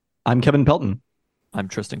I'm Kevin Pelton, I'm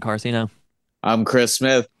Tristan Carcino. I'm Chris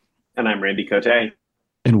Smith. And I'm Randy Cote.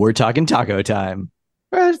 and we're talking taco time.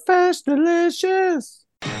 Breakfast delicious.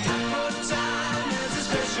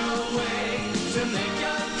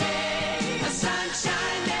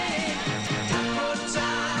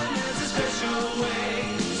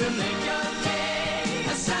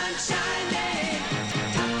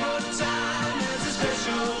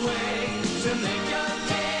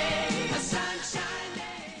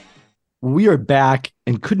 We are back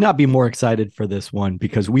and could not be more excited for this one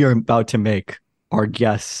because we are about to make our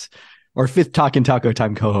guests, our fifth Talkin' Taco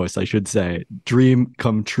Time co-host, I should say, dream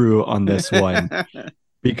come true on this one.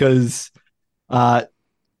 Because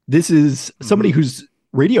this is somebody whose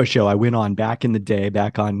radio show I went on back in the day,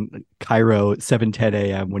 back on Cairo 7:10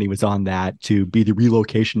 a.m. when he was on that to be the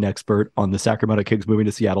relocation expert on the Sacramento Kings moving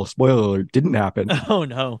to Seattle. Spoiler alert, didn't happen. Oh,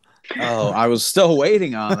 no. Oh, I was still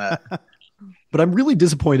waiting on that. But I'm really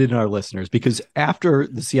disappointed in our listeners because after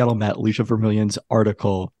the Seattle Met, Alicia Vermillion's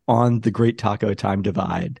article on the Great Taco Time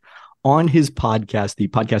Divide, on his podcast, the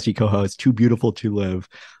podcast he co-hosts, Too Beautiful to Live,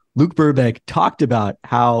 Luke Burbank talked about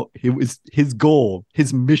how it was his goal,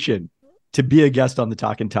 his mission to be a guest on the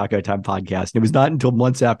Talkin' Taco Time podcast. And it was not until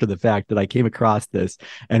months after the fact that I came across this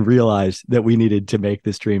and realized that we needed to make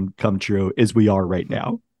this dream come true as we are right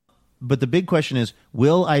now. But the big question is,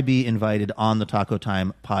 will I be invited on the Taco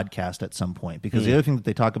Time podcast at some point? Because the other thing that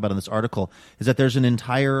they talk about in this article is that there's an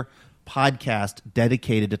entire podcast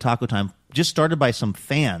dedicated to Taco Time, just started by some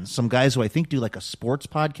fans, some guys who I think do like a sports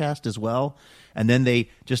podcast as well. And then they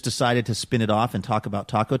just decided to spin it off and talk about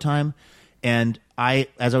Taco Time. And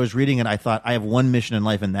as I was reading it, I thought I have one mission in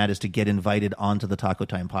life, and that is to get invited onto the Taco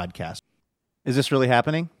Time podcast. Is this really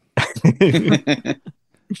happening?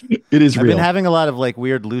 It is I've real. been having a lot of like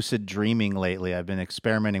weird lucid dreaming lately. I've been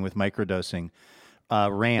experimenting with microdosing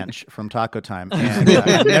ranch from Taco Time, and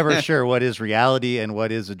I'm never sure what is reality and what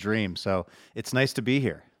is a dream. So it's nice to be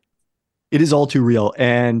here. It is all too real.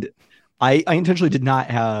 And I intentionally did not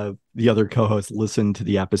have the other co-hosts listen to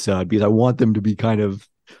the episode because I want them to be kind of,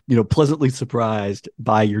 pleasantly surprised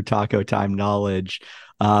by your Taco Time knowledge.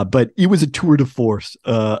 But it was a tour de force,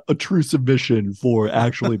 a true submission for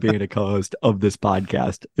actually being a co-host of this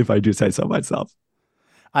podcast, if I do say so myself.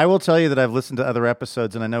 I will tell you that I've listened to other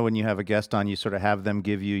episodes, and I know when you have a guest on, you sort of have them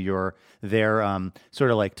give you their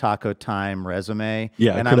sort of like Taco Time resume.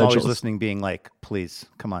 Yeah, and I'm always listening, being like, "Please,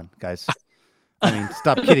 come on, guys. I mean,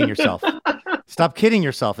 stop kidding yourself. Stop kidding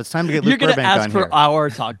yourself. It's time to get Luke You're going to Burbank ask on for here." our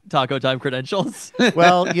Taco Time credentials?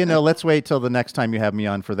 Well, let's wait till the next time you have me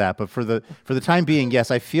on for that. But for the time being, yes,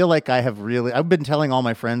 I feel like I've been telling all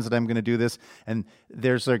my friends that I'm going to do this, and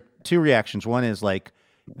there's like two reactions. One is like,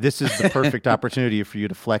 this is the perfect opportunity for you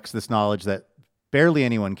to flex this knowledge that barely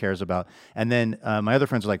anyone cares about. And then my other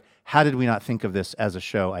friends are like, how did we not think of this as a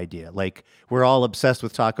show idea? Like, we're all obsessed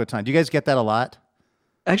with Taco Time. Do you guys get that a lot?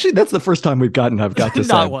 Actually, that's the first time I've got to say.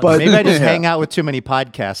 Not once. But Maybe I just hang out with too many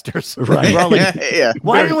podcasters. Right. We're all like, Yeah.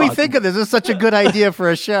 why Very didn't we possible. think of this? This is such a good idea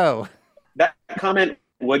for a show. That comment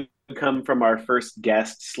would come from our first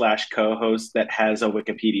guest / co-host that has a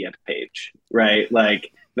Wikipedia page, right?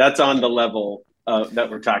 Like that's on the level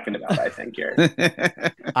that we're talking about, I think here.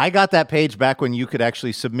 I got that page back when you could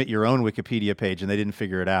actually submit your own Wikipedia page, and they didn't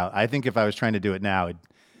figure it out. I think if I was trying to do it now,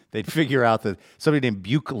 they'd figure out that somebody named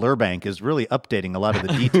Buke Burbank is really updating a lot of the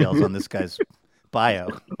details on this guy's bio.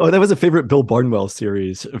 Oh, that was a favorite Bill Barnwell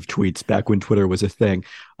series of tweets back when Twitter was a thing.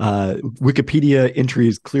 Wikipedia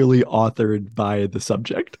entries clearly authored by the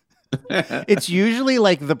subject. It's usually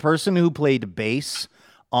like the person who played bass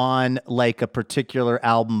on like a particular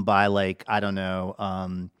album by like, I don't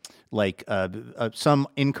know, some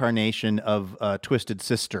incarnation of Twisted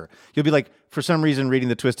Sister. You'll be like, for some reason, reading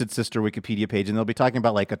the Twisted Sister Wikipedia page, and they'll be talking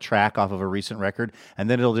about like a track off of a recent record, and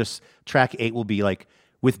then track 8 will be like,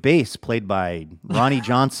 with bass played by Ronnie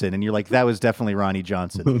Johnson, and you're like, that was definitely Ronnie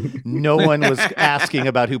Johnson. No one was asking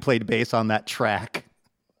about who played bass on that track.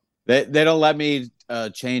 They don't let me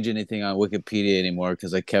change anything on Wikipedia anymore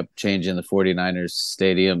because I kept changing the 49ers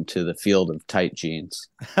stadium to the Field of Tight Jeans.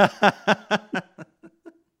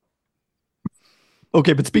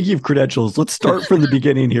 Okay, but speaking of credentials, let's start from the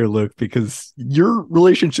beginning here, Luke, because your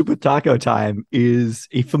relationship with Taco Time is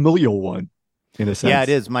a familial one, in a sense. Yeah, it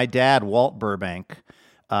is. My dad, Walt Burbank,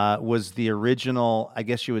 was the original, I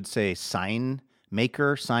guess you would say, sign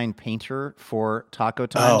painter for Taco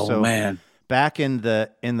Time. Oh, man. Back in the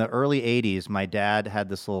early 80s, my dad had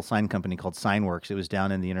this little sign company called Signworks. It was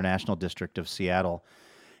down in the International District of Seattle.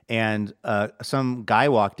 And some guy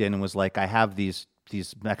walked in and was like, I have these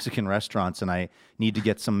Mexican restaurants and I need to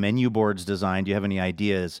get some menu boards designed. Do you have any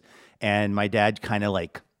ideas? And my dad kind of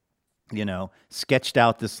like sketched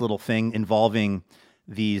out this little thing involving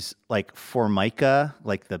these like formica,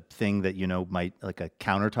 like the thing that might like a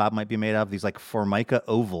countertop might be made of, these like formica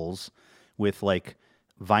ovals with like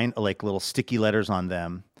like little sticky letters on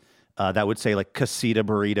them that would say like casita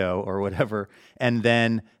burrito or whatever, and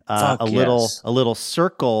then a little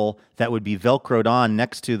circle that would be velcroed on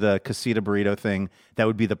next to the casita burrito thing that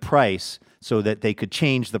would be the price, so that they could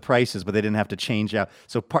change the prices, but they didn't have to change out.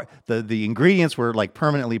 So the ingredients were like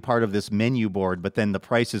permanently part of this menu board, but then the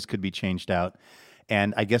prices could be changed out.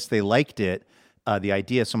 And I guess they liked it, the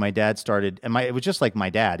idea. So my dad started, and it was just like my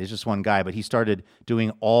dad. He's just one guy, but he started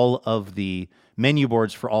doing all of the menu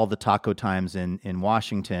boards for all the taco times in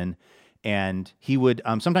Washington. And he would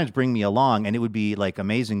sometimes bring me along, and it would be like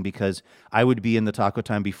amazing because I would be in the taco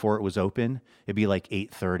time before it was open. It'd be like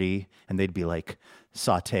 8:30, and they'd be like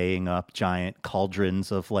sautéing up giant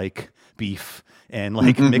cauldrons of like beef and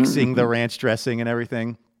like mixing the ranch dressing and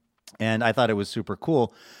everything. And I thought it was super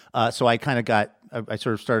cool. So I kind of I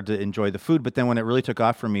sort of started to enjoy the food. But then when it really took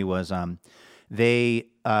off for me was they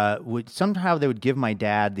would give my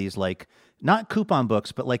dad these like, not coupon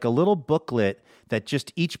books, but like a little booklet that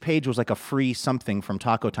just each page was like a free something from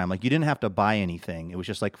Taco Time. Like you didn't have to buy anything. It was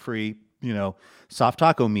just like free, soft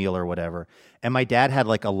taco meal or whatever. And my dad had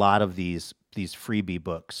like a lot of these freebie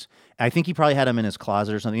books. And I think he probably had them in his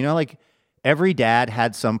closet or something. Like every dad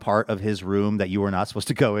had some part of his room that you were not supposed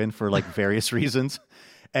to go in for like various reasons.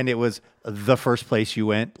 And it was the first place you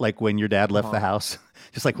went, like when your dad left the house,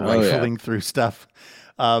 just like rifling through stuff.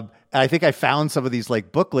 I think I found some of these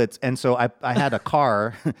like booklets. And so I had a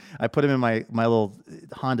car. I put him in my little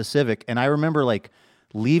Honda Civic. And I remember like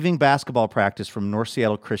leaving basketball practice from North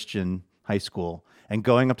Seattle Christian High School and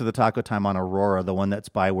going up to the Taco Time on Aurora, the one that's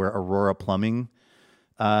by where Aurora Plumbing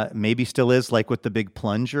maybe still is, like with the big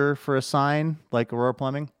plunger for a sign, like Aurora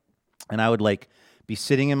Plumbing. And I would like be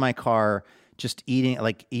sitting in my car just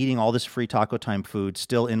eating all this free Taco Time food,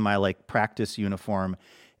 still in my like practice uniform.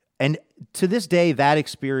 And to this day, that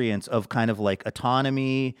experience of kind of like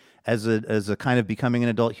autonomy as a kind of becoming an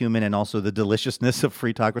adult human, and also the deliciousness of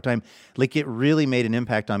free Taco Time, like it really made an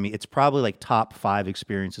impact on me. It's probably like top 5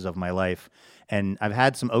 experiences of my life, and I've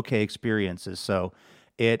had some okay experiences. So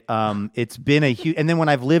it's been a huge. And then when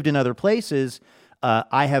I've lived in other places,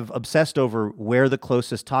 I have obsessed over where the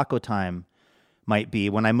closest Taco Time might be.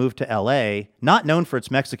 When I moved to LA, not known for its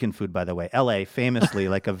Mexican food, by the way. LA famously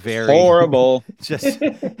like a very horrible, just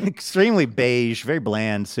extremely beige, very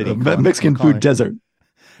bland city. Mexican food desert.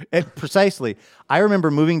 Precisely. I remember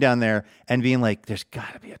moving down there and being like, there's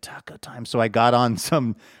got to be a Taco Time. So I got on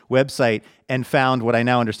some website and found what I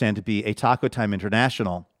now understand to be a Taco Time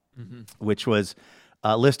International, which was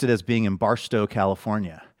listed as being in Barstow,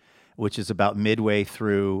 California, which is about midway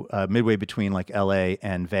between like LA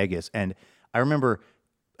and Vegas. And I remember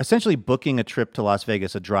essentially booking a trip to Las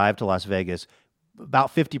Vegas, a drive to Las Vegas,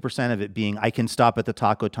 about 50% of it being I can stop at the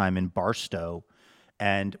Taco Time in Barstow.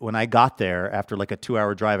 And when I got there after like a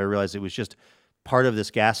 2-hour drive, I realized it was just part of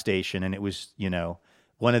this gas station. And it was,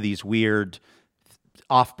 one of these weird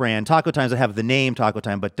off-brand Taco Times that have the name Taco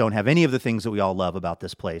Time, but don't have any of the things that we all love about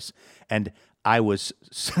this place. And I was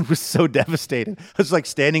so devastated. I was like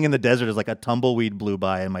standing in the desert as like a tumbleweed blew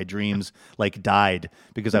by and my dreams like died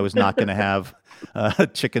because I was not going to have a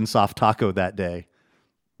chicken soft taco that day.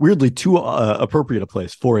 Weirdly, too appropriate a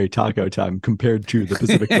place for a Taco Time compared to the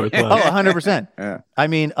Pacific Northwest. Oh, 100%. Yeah. I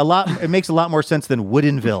mean, it makes a lot more sense than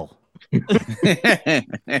Woodinville.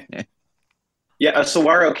 Yeah, a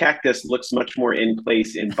saguaro cactus looks much more in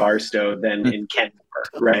place in Barstow than in Kenmore,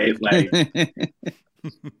 right? Like,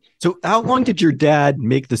 so how long did your dad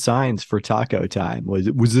make the signs for Taco Time?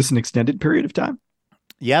 Was this an extended period of time?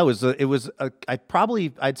 Yeah,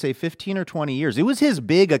 I'd say 15 or 20 years. It was his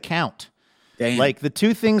big account. Damn. Like the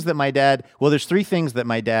 2 things that there's 3 things that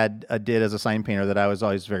my dad did as a sign painter that I was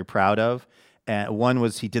always very proud of. One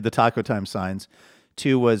was he did the Taco Time signs.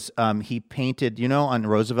 2 was he painted, on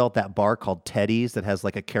Roosevelt, that bar called Teddy's that has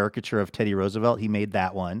like a caricature of Teddy Roosevelt. He made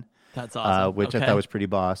that one. That's awesome. Which I thought was pretty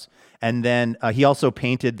boss. And then he also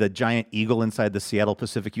painted the giant eagle inside the Seattle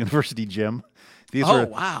Pacific University gym.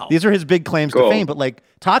 Wow. These are his big claims to fame. But like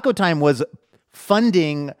Taco Time was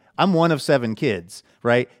funding. I'm one of 7 kids,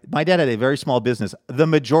 right? My dad had a very small business. The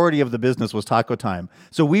majority of the business was Taco Time.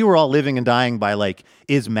 So we were all living and dying by like,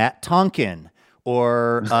 is Matt Tonkin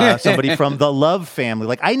or somebody from the Love family?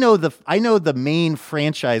 Like I know the main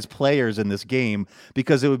franchise players in this game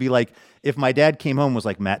because it would be like if my dad came home and was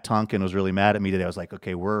like, Matt Tonkin was really mad at me today, I was like,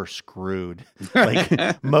 okay, we're screwed.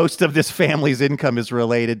 Like most of this family's income is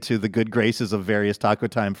related to the good graces of various Taco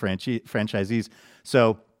Time franchisees.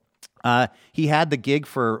 So He had the gig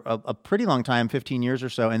for a pretty long time, 15 years or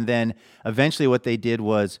so. And then eventually what they did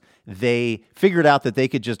was they figured out that they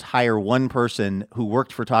could just hire one person who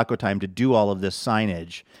worked for Taco Time to do all of this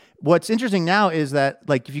signage. What's interesting now is that,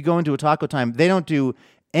 like, if you go into a Taco Time, they don't do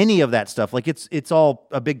any of that stuff. Like, it's all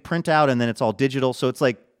a big printout and then it's all digital. So it's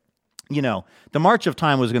like, you know, the March of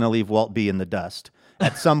Time was going to leave Walt B in the dust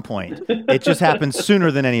at some point. It just happened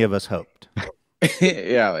sooner than any of us hoped.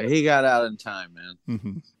 Yeah, he got out in time, man.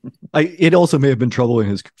 Mm-hmm. It also may have been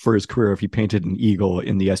troubling for his career if he painted an eagle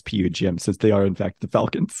in the SPU gym, since they are in fact the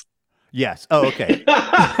Falcons. Yes. Oh, okay.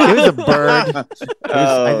 It was a bird.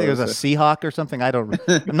 I think it was a Seahawk or something.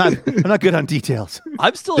 I'm not good on details.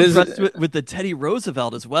 I'm still impressed with the Teddy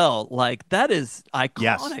Roosevelt as well. Like, that is iconic.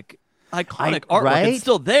 Yes. Iconic artwork. Right? It's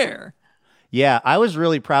still there. Yeah, I was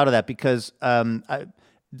really proud of that because,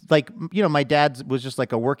 my dad was just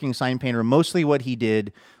like a working sign painter. Mostly what he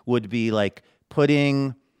did would be like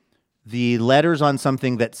putting the letters on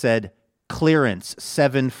something that said clearance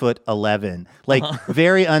 7'11", like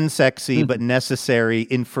very unsexy but necessary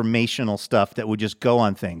informational stuff that would just go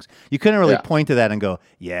on things. You couldn't really point to that and go,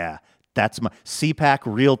 yeah, that's my CPAC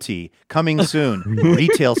Realty coming soon,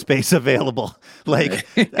 retail space available. Like,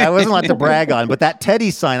 I wasn't allowed to brag on, but that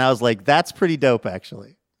Teddy sign, I was like, that's pretty dope,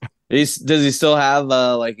 actually. Does he still have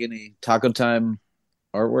any Taco Time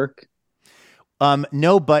artwork?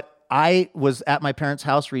 No, but I was at my parents'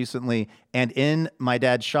 house recently, and in my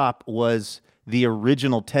dad's shop was the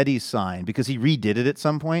original Teddy sign because he redid it at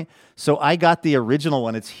some point. So I got the original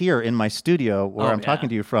one. It's here in my studio where I'm talking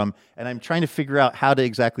to you from, and I'm trying to figure out how to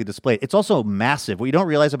exactly display it. It's also massive. What you don't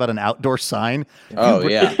realize about an outdoor sign.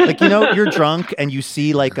 Like, you're drunk and you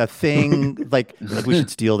see like a thing, like we should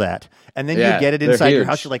steal that. And then you get it inside your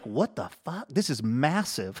house. You're like, what the fuck? This is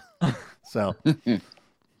massive. So...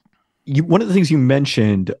 One of the things you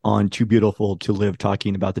mentioned on Too Beautiful to Live,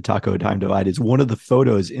 talking about the Taco Time divide, is one of the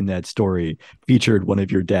photos in that story featured one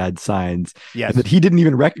of your dad's signs. Yes, and that he didn't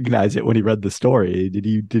even recognize it when he read the story. Did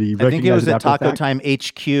he? I think it was at Taco Time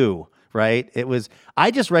HQ, right? It was. I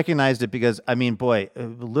just recognized it because, I mean, boy,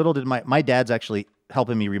 little did my dad's actually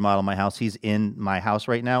helping me remodel my house. He's in my house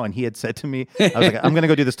right now, and he had said to me, I was like, I'm going to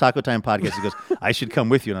go do this Taco Time podcast. He goes, I should come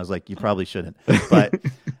with you, and I was like, you probably shouldn't. But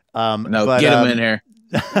get him in here.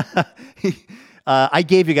 I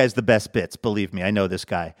gave you guys the best bits. Believe me, I know this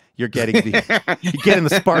guy. You're getting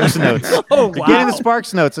the Sparks notes. Oh, wow. You're getting the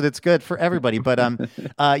Sparks notes, and it's good for everybody. But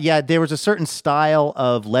there was a certain style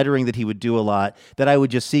of lettering that he would do a lot that I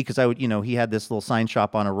would just see because I would, he had this little sign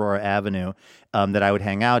shop on Aurora Avenue that I would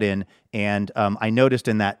hang out in, and I noticed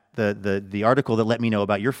in that the article that let me know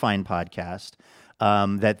about your fine podcast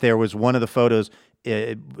that there was one of the photos.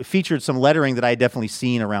 It featured some lettering that I had definitely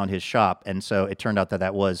seen around his shop. And so it turned out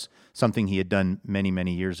that was something he had done many,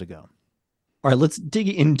 many years ago. All right, let's dig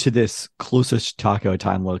into this closest Taco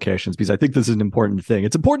Time locations, because I think this is an important thing.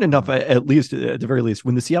 It's important enough, at the very least,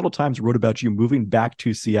 when the Seattle Times wrote about you moving back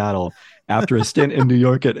to Seattle after a stint in New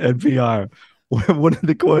York at NPR, one of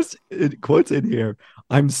the quotes in here,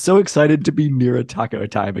 "I'm so excited to be near a Taco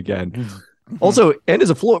Time again." Also, and as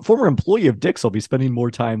a former employee of Dick's, I'll be spending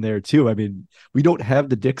more time there too. I mean, we don't have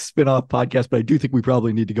the Dick's spinoff podcast, but I do think we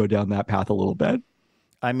probably need to go down that path a little bit.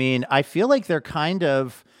 I mean, I feel like they're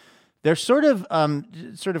sort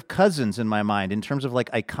of cousins in my mind in terms of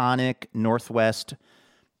like iconic Northwest,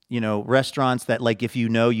 restaurants that, like, if you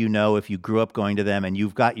know, if you grew up going to them and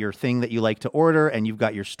you've got your thing that you like to order and you've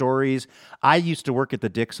got your stories. I used to work at the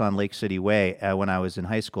Dick's on Lake City Way when I was in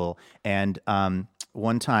high school. And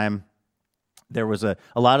one time, there was a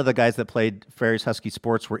lot of the guys that played Ferris Husky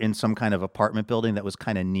Sports were in some kind of apartment building that was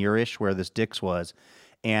kind of nearish where this Dick's was.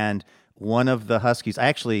 And one of the Huskies, I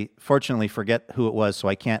actually fortunately forget who it was, so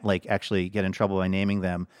I can't actually get in trouble by naming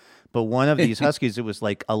them. But one of these Huskies, it was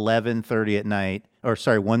like 11:30 at night,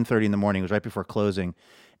 1:30 in the morning. It was right before closing.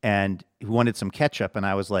 And he wanted some ketchup. And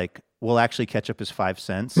I was like, well, actually, ketchup is 5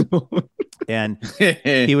 cents. And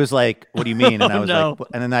he was like, what do you mean? And I was like,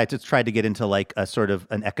 and then I just tried to get into like a sort of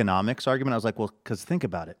an economics argument. I was like, well, because think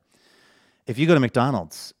about it. If you go to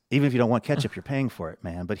McDonald's, even if you don't want ketchup, you're paying for it,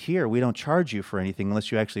 man. But here, we don't charge you for anything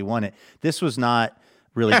unless you actually want it. This was not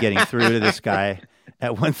really getting through to this guy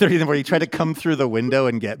at 1:30 in the morning. He tried to come through the window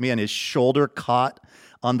and get me, and his shoulder caught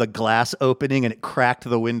on the glass opening, and it cracked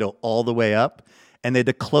the window all the way up. And they had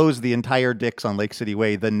to close the entire Dick's on Lake City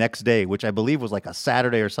Way the next day, which I believe was like a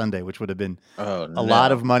Saturday or Sunday, which would have been a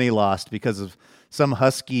lot of money lost because of some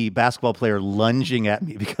Husky basketball player lunging at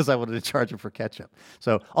me because I wanted to charge him for ketchup.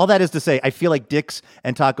 So all that is to say, I feel like Dick's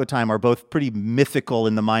and Taco Time are both pretty mythical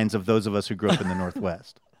in the minds of those of us who grew up in the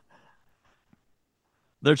Northwest.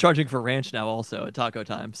 They're charging for ranch now also at Taco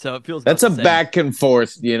Time, so it feels That's about a the same. back and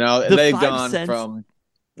forth, you know. The They've 5 gone cents from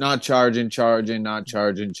not charging, not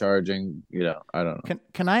charging. You know, I don't know.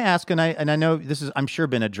 Can I ask? And I know this is, I'm sure,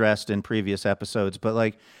 been addressed in previous episodes, but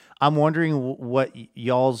like I'm wondering what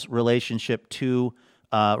y'all's relationship to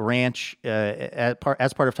ranch as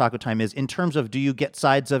part of Taco Time is in terms of, do you get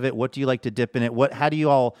sides of it? What do you like to dip in it? How do you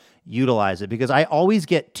all utilize it? Because I always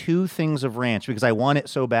get 2 things of ranch because I want it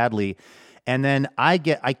so badly, and then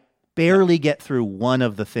I barely get through one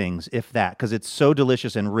of the things, if that, because it's so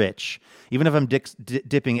delicious and rich. Even if I'm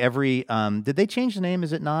dipping every, did they change the name?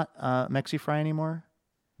 Is it not Mexi Fry anymore?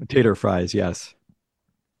 Tater fries, yes.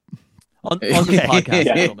 on this podcast.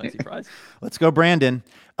 Yeah. Little Mexi Fries. Let's go, Brandon.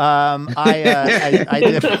 I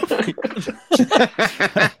did.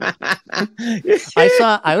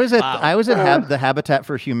 I was at the Habitat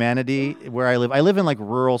for Humanity where I live. I live in like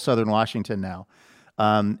rural Southern Washington now.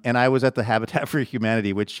 And I was at the Habitat for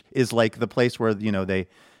Humanity, which is like the place where, you know, they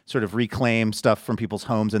sort of reclaim stuff from people's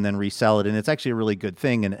homes and then resell it. And it's actually a really good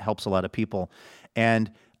thing, and it helps a lot of people.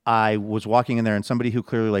 And I was walking in there, and somebody who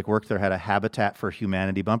clearly like worked there had a Habitat for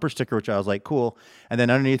Humanity bumper sticker, which I was like, cool. And then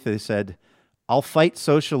underneath they said, "I'll fight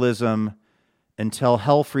socialism until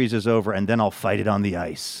hell freezes over, and then I'll fight it on the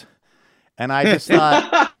ice." And I just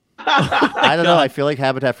thought, I don't know. I feel like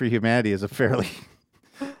Habitat for Humanity is a fairly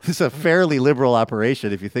liberal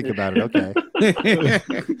operation if you think about it. Okay.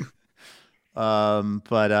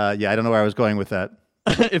 Yeah, I don't know where I was going with that.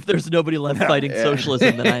 If there's nobody left fighting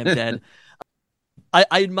socialism, then I am dead.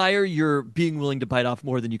 I admire your being willing to bite off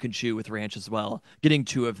more than you can chew with ranch as well. Getting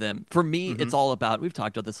 2 of them. For me, it's all about, we've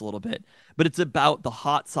talked about this a little bit, but it's about the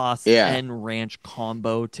hot sauce and ranch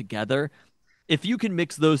combo together. If you can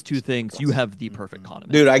mix those 2 things, you have the perfect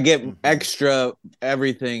condiment. Dude, I get extra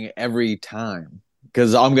everything every time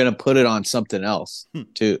because I'm going to put it on something else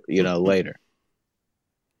too, you know, later.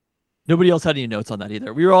 Nobody else had any notes on that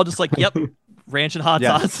either. We were all just like, yep, ranch and hot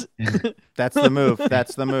sauce. That's the move.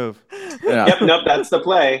 That's the move. Yeah. Yep, nope, that's the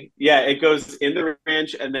play. Yeah, it goes in the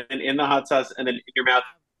ranch and then in the hot sauce and then in your mouth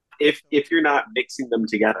if you're not mixing them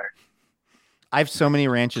together. I have so many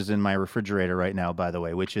ranches in my refrigerator right now, by the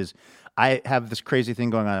way, which is, I have this crazy thing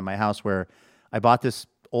going on at my house where I bought this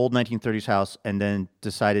old 1930s house and then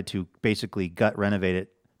decided to basically gut renovate it,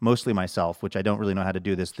 mostly myself, which I don't really know how to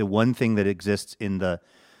do this. The one thing that exists in the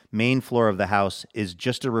main floor of the house is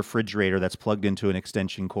just a refrigerator that's plugged into an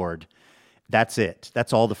extension cord. That's it.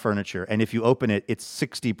 That's all the furniture. And if you open it, it's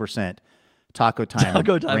 60% Taco Time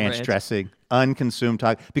ranch dressing, unconsumed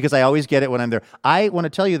taco, because I always get it when I'm there. I want to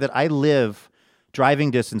tell you that I live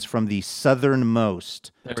driving distance from the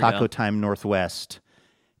southernmost Taco Time Northwest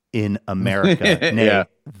in America, nay,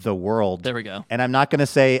 the world. There we go. And I'm not going to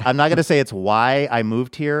say it's why I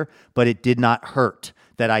moved here, but it did not hurt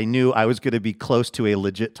that I knew I was going to be close to a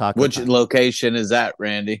legit Taco Which Time. location is that,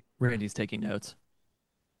 Randy? Randy's taking notes.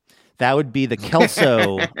 That would be the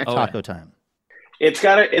Kelso Taco Time. It's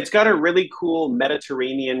got a really cool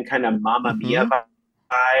Mediterranean kind of Mamma Mia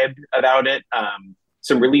vibe about it.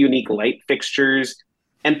 Some really unique light fixtures,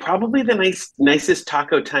 and probably the nicest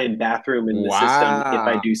Taco Time bathroom in the system, if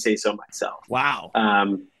I do say so myself. Wow.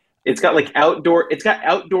 It's got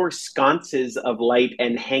outdoor sconces of light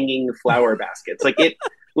and hanging flower baskets.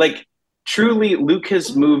 Truly, Luke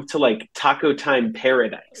has moved to like Taco Time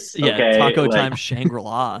paradise. Yeah, okay? Taco Time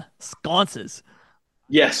Shangri-La. Sconces.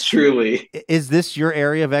 Yes, truly. Is this your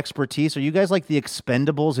area of expertise? Are you guys like the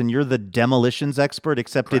Expendables and you're the demolitions expert,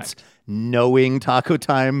 except it's knowing Taco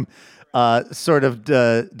Time sort of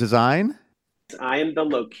design? I am the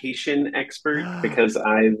location expert because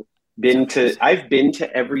I've been to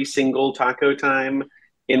every single Taco Time.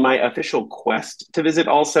 In my official quest to visit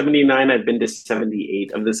all 79, I've been to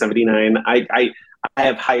 78 of the 79. I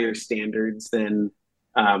have higher standards than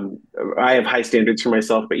I have high standards for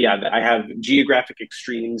myself, but yeah, I have geographic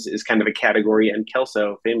extremes is kind of a category, and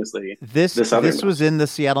Kelso famously this was in the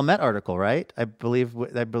Seattle Met article, right? I believe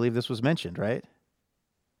this was mentioned, right?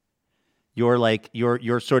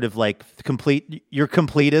 You're sort of like your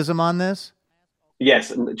completism on this.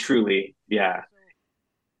 Yes, truly, yeah.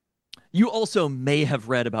 You also may have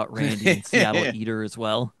read about Randy in Seattle Eater as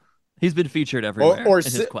well. He's been featured everywhere in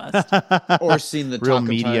his quest. Or seen the real Taco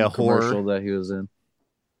media Time commercial that he was in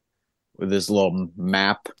with this little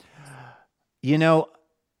map. You know,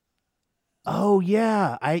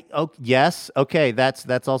 yes. Okay,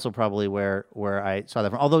 that's also probably where I saw that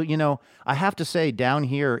from. Although, you know, I have to say down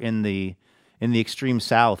here in the extreme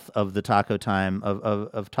south of the Taco Time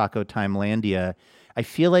of Taco Time Landia, I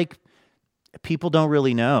feel like people don't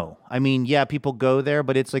really know. I mean, yeah, people go there,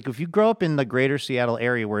 but it's like if you grow up in the greater Seattle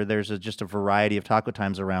area where there's just a variety of taco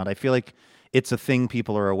times around, I feel like it's a thing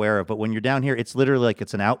people are aware of. But when you're down here, it's literally like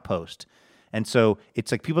it's an outpost. And so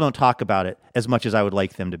it's like people don't talk about it as much as I would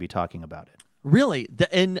like them to be talking about it. Really?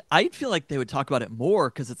 And I feel like they would talk about it more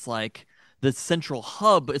because it's like the central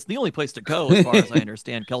hub. It's the only place to go, as far as I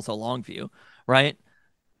understand, Kelso Longview, right?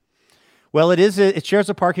 Well, it shares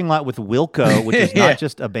a parking lot with Wilco, which is not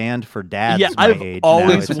just a band for dads my I've age.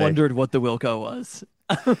 always wondered what the Wilco was.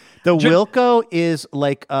 The Wilco is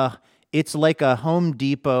like it's like a Home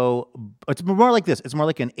Depot. It's more like this. It's more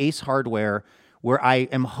like an Ace Hardware, where I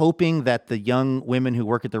am hoping that the young women who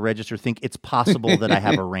work at the register think it's possible that I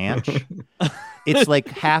have a ranch. It's like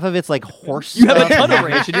half of it's like horse You stuff. have a ton of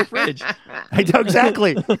ranch in your fridge. I know,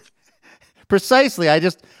 exactly. Precisely.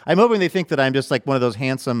 I'm hoping they think that I'm just like one of those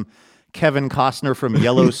handsome Kevin Costner from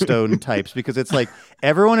Yellowstone types, because it's like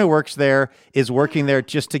everyone who works there is working there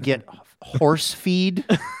just to get horse feed.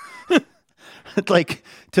 Like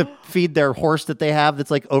to feed their horse that they have that's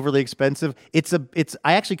like overly expensive.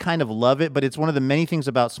 I actually kind of love it, but it's one of the many things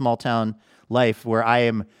about small town life where I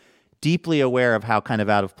am deeply aware of how kind of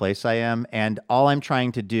out of place I am, and all I'm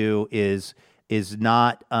trying to do is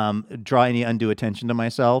not draw any undue attention to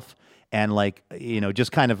myself, and like,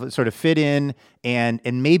 just kind of sort of fit in and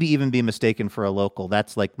maybe even be mistaken for a local.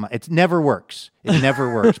 That's like it never works. It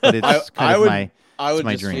never works, but it's kind of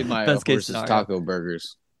my just dream. feed my Best case horses scenario. taco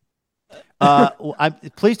burgers.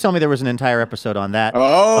 Please tell me there was an entire episode on that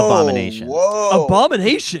abomination. Whoa!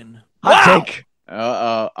 Abomination. Hot Wow. take.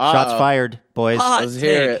 Shots fired, boys. Hot Let's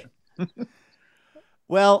hear take. it.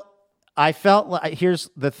 Well, I felt like here's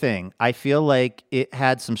the thing. I feel like it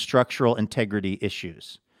had some structural integrity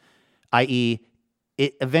issues, i.e.,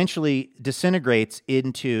 it eventually disintegrates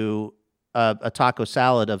into a taco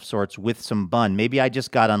salad of sorts with some bun. Maybe I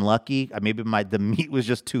just got unlucky. Maybe the meat was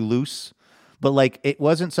just too loose. But like it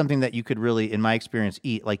wasn't something that you could really, in my experience,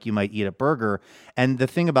 eat like you might eat a burger. And the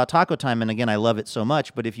thing about Taco Time, and again, I love it so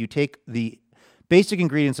much, but if you take the basic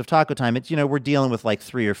ingredients of Taco Time, it's, we're dealing with like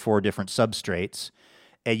 3 or 4 different substrates,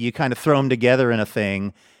 and you kind of throw them together in a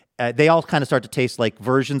thing. They all kind of start to taste like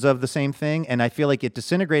versions of the same thing, and I feel like it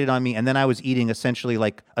disintegrated on me, and then I was eating essentially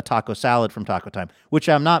like a taco salad from Taco Time, which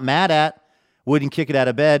I'm not mad at. Wouldn't kick it out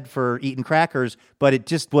of bed for eating crackers, but it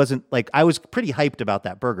just wasn't like, I was pretty hyped about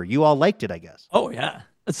that burger. You all liked it, I guess. Oh, yeah.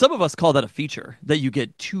 Some of us call that a feature, that you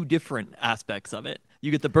get 2 different aspects of it.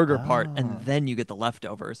 You get the burger part, and then you get the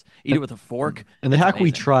leftovers. Eat it with a fork. And the It's hack we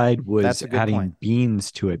amazing. tried was That's a good adding point.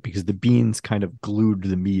 beans to it, because the beans kind of glued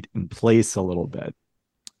the meat in place a little bit.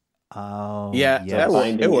 Oh, Yeah, yes.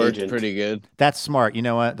 Binding it worked agent. pretty good. That's smart. You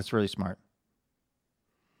know what? That's really smart.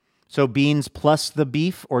 So beans plus the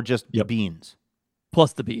beef, or just Yep. beans?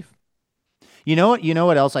 Plus the beef. You know what? You know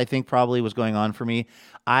what else I think probably was going on for me?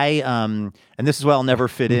 And this is why I'll never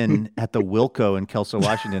fit in at the Wilco in Kelso,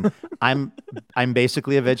 Washington. I'm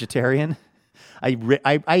basically a vegetarian.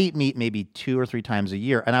 I eat meat maybe 2 or 3 times a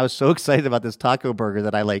year, and I was so excited about this taco burger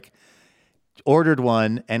that I like ordered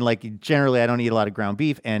one, and like generally I don't eat a lot of ground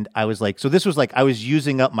beef, and I was like, so this was like I was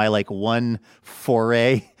using up my like one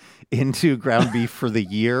foray into ground beef for the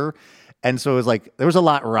year. And so it was like there was a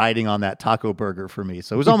lot riding on that taco burger for me.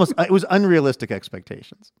 So it was unrealistic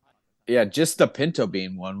expectations. Yeah, just the pinto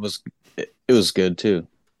bean one it was good too.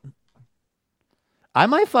 I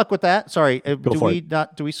might fuck with that. Sorry,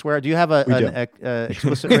 do we swear? Do you have an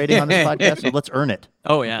explicit rating on this podcast? So let's earn it.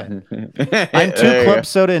 Oh, yeah. I'm 2 club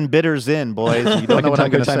soda and bitters in, boys. You don't know what I'm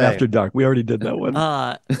going to Time say. after dark. We already did that one.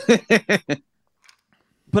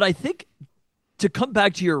 But I think to come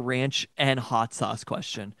back to your ranch and hot sauce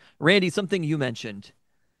question, Randy, something you mentioned,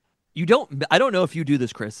 I don't know if you do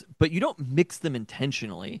this, Chris, but you don't mix them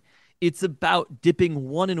intentionally. It's about dipping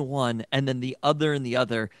one in one and then the other in the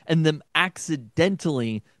other, and them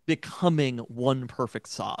accidentally becoming one perfect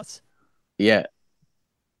sauce. Yeah.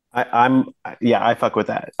 I fuck with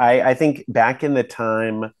that. I think back in the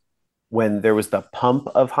time when there was the pump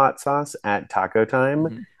of hot sauce at Taco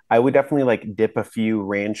Time, I would definitely like dip a few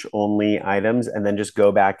ranch only items and then just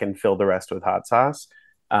go back and fill the rest with hot sauce,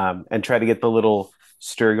 and try to get the little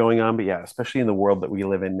stir going on. But yeah, especially in the world that we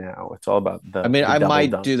live in now, it's all about the. I mean, the I double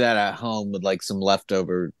might dunk. do that at home with like some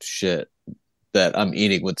leftover shit that I'm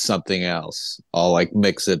eating with something else. I'll like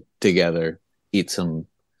mix it together, eat some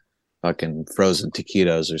fucking frozen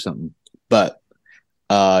taquitos or something. But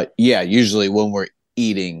yeah, usually when we're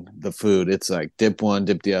eating the food, it's like dip one,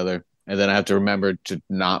 dip the other. And then I have to remember to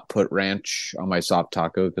not put ranch on my soft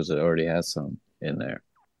taco because it already has some in there.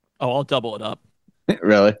 Oh, I'll double it up.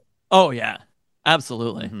 Really? Oh, yeah.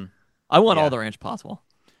 Absolutely. I want Yeah. all the ranch possible.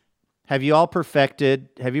 Have you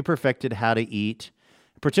perfected how to eat?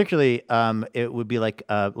 Particularly, it would be like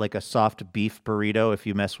a soft beef burrito if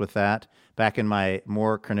you mess with that. Back in my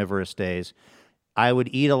more carnivorous days, I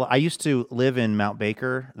would eat I used to live in Mount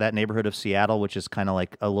Baker, that neighborhood of Seattle, which is kind of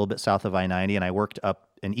like a little bit south of I-90, and I worked up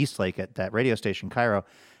in Eastlake at that radio station, Cairo.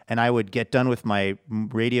 And I would get done with my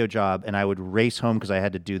radio job, and I would race home because I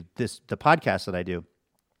had to do the podcast that I do.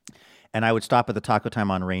 And I would stop at the Taco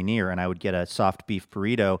Time on Rainier, and I would get a soft beef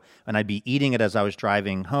burrito, and I'd be eating it as I was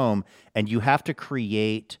driving home. And you have to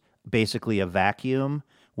create basically a vacuum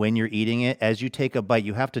when you're eating it. As you take a bite,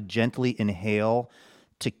 you have to gently inhale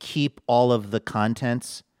to keep all of the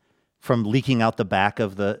contents from leaking out the back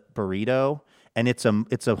of the burrito. And it's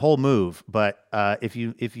a whole move. But if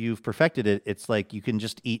you've perfected it, it's like you can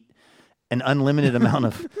just eat an unlimited amount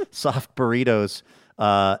of soft burritos.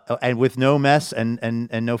 And with no mess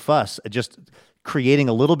and no fuss, just creating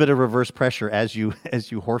a little bit of reverse pressure as you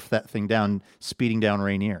horf that thing down, speeding down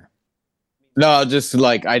Rainier. No, just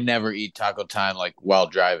like I never eat Taco Time like while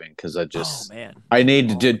driving because I need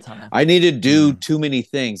to do too many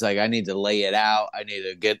things. Like I need to lay it out. I need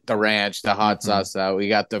to get the ranch, the hot sauce out. We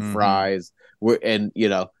got the fries. We're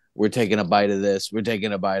taking a bite of this. We're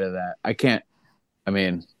taking a bite of that. I can't. I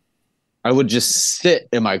mean, I would just sit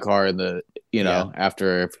in my car in the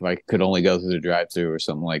after if I could only go through the drive-thru or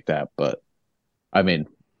something like that. But I mean,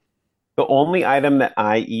 the only item that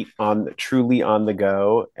I eat truly on the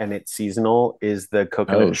go and it's seasonal is the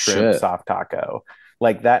coconut shrimp soft taco.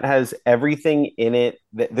 Like that has everything in it.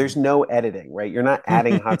 There's no editing, right? You're not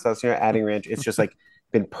adding hot sauce. You're not adding ranch. It's just like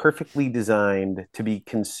been perfectly designed to be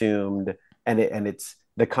consumed, and it's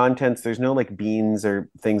the contents. There's no like beans or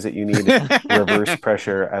things that you need reverse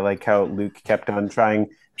pressure. I like how Luke kept on trying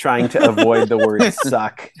to avoid the word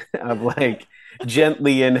suck of like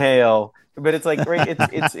gently inhale, but it's like right,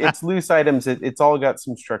 it's loose items. It's all got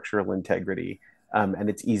some structural integrity, and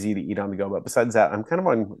it's easy to eat on the go. But besides that, I'm kind of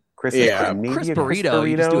on Chris. Yeah, maybe Chris a Chris burrito.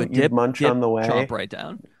 You just do a you'd munch on the way, chomp right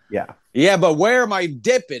down. Yeah, but where am I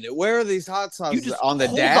dipping it? Where are these hot sauces? You just on the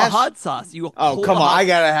hold dash? the hot sauce. Come on! I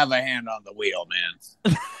gotta have a hand on the wheel, man.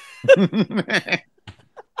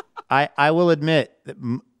 I will admit that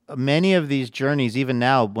many of these journeys, even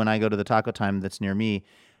now when I go to the Taco Time that's near me,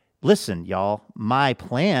 listen, y'all, my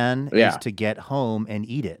plan is to get home and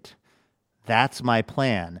eat it. That's my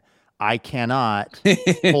plan. I cannot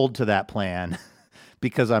hold to that plan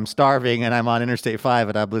because I'm starving and I'm on Interstate 5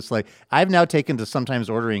 and I'm just like, I've now taken to sometimes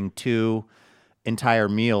ordering 2 entire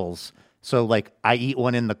meals. So like I eat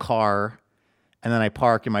one in the car and then I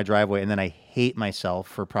park in my driveway and then I hate myself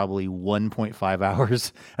for probably 1.5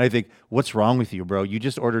 hours. And I think, what's wrong with you, bro? You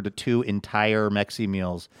just ordered 2 entire Mexi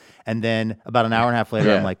meals. And then about an hour and a half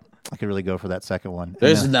later, I'm like, I could really go for that second one.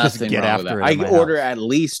 There's nothing wrong with that. I order at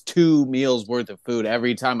least 2 meals worth of food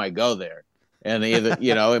every time I go there. And either,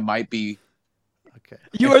 it might be. Okay.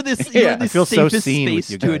 You are this I feel so safest seen space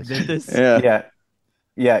with you to guys. admit this.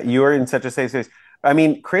 Yeah. You are in such a safe space. I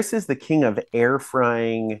mean, Chris is the king of air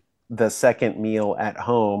frying the second meal at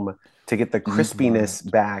home to get the crispiness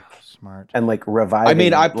back. Smart. And like reviving. I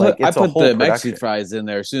mean, I put the production. Mexi fries in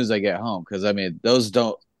there as soon as I get home because I mean those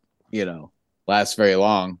don't last very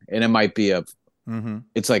long, and it might be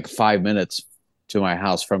it's like 5 minutes to my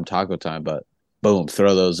house from Taco Time, but boom,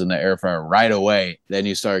 throw those in the air fryer right away. Then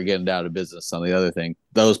you start getting down to business on the other thing.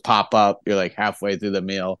 Those pop up. You're like halfway through the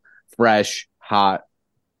meal, fresh, hot.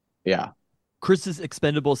 Yeah. Chris's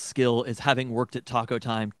expendable skill is having worked at Taco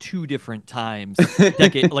Time 2 different times,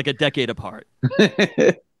 like a decade apart.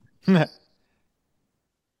 It's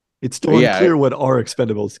still unclear what our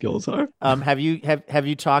expendable skills are. Have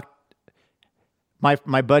you talked?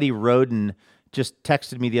 My buddy Roden just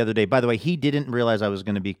texted me the other day. By the way, he didn't realize I was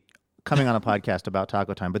going to be coming on a podcast about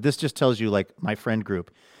Taco Time, but this just tells you like my friend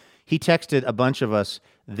group. He texted a bunch of us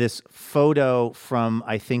this photo from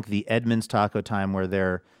I think the Edmonds Taco Time where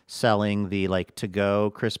they're selling the like to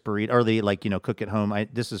go crisp burrito or the like cook at home.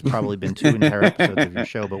 This has probably been 2 entire episodes of your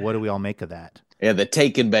show, but what do we all make of that? Yeah, the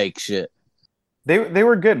take and bake shit. They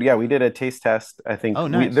were good. Yeah, we did a taste test. I think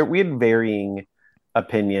nice. we had varying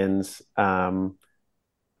opinions.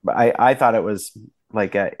 But I thought it was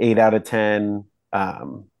like a 8 out of 10.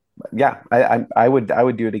 Yeah, I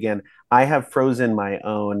would do it again. I have frozen my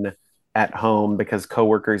own at home because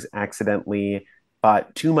coworkers accidentally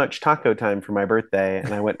bought too much Taco Time for my birthday,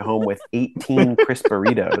 and I went home with 18 crisp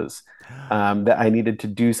burritos that I needed to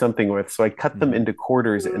do something with. So I cut them into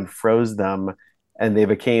quarters and froze them, and they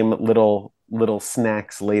became little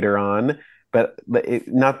snacks later on. but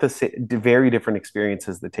not very different experience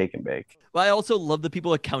as the take and bake. Well, I also love the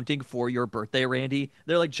people accounting for your birthday, Randy.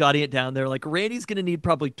 They're like jotting it down. They're like, Randy's gonna need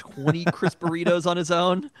probably 20 crisp burritos on his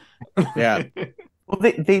own. Yeah. Well,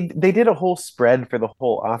 they did a whole spread for the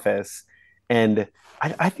whole office, and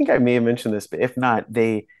I think I may have mentioned this, but if not,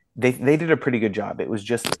 they did a pretty good job. It was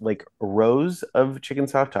just like rows of chicken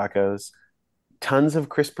soft tacos, tons of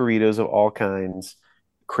crisp burritos of all kinds,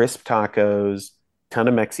 crisp tacos, ton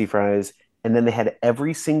of Mexi fries, and then they had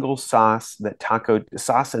every single sauce and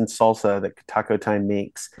salsa that Taco Time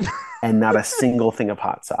makes, and not a single thing of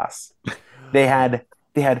hot sauce. They had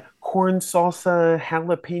corn salsa,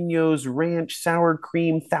 jalapenos, ranch, sour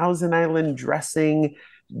cream, Thousand Island dressing,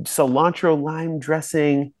 cilantro lime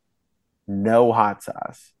dressing, no hot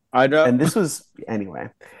sauce. I know. And this was anyway.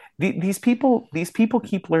 These people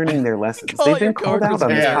keep learning their lessons. Call They've been your called out coworkers on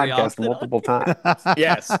this very podcast often. multiple times.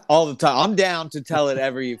 Yes, all the time. I'm down to tell it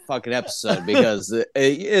every fucking episode because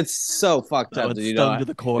it's so fucked up that stung to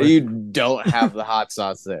the core. you don't have the hot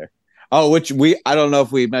sauce there. Oh, which I don't know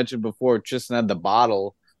if we mentioned before. Tristan had the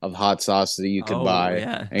bottle of hot sauce that you could buy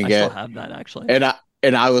yeah. and I get. still have that actually.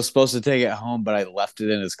 And I was supposed to take it home, but I left it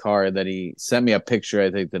in his car. And then he sent me a picture, I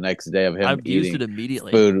think, the next day of him I've used eating it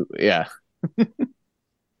immediately. food. Yeah.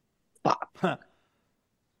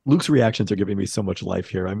 Luke's reactions are giving me so much life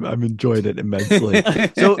here. I'm enjoying it immensely.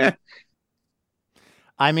 So,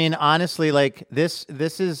 I mean, honestly, like these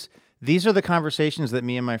are the conversations that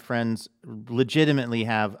me and my friends legitimately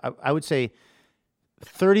have. I would say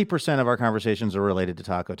 30% of our conversations are related to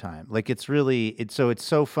Taco Time. Like it's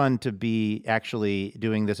so fun to be actually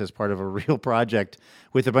doing this as part of a real project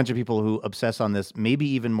with a bunch of people who obsess on this, maybe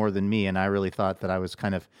even more than me. And I really thought that I was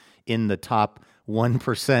kind of in the top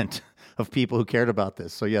 1% of people who cared about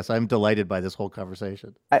this. So yes, I'm delighted by this whole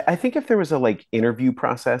conversation. I think if there was a interview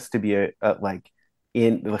process to be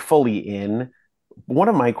fully in, one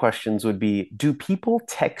of my questions would be, do people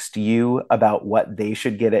text you about what they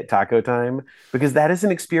should get at Taco Time? Because that is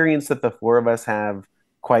an experience that the four of us have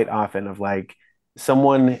quite often of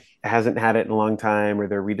someone hasn't had it in a long time or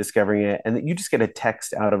they're rediscovering it. And you just get a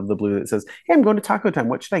text out of the blue that says, hey, I'm going to Taco Time.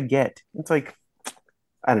 What should I get? It's like,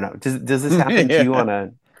 I don't know. Does this happen to you on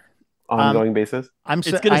a ongoing basis?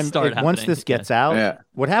 It's going to start happening. Once this gets out,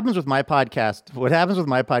 what happens with my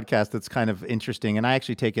podcast that's kind of interesting, and I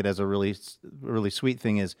actually take it as a really, really sweet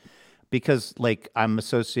thing, is because I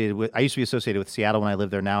used to be associated with Seattle when I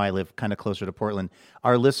lived there. Now I live kind of closer to Portland.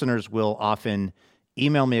 Our listeners will often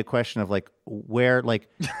email me a question of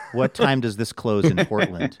what time does this close in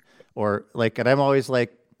Portland? Or and I'm always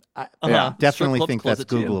like, I definitely think that's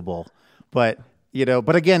Googleable. But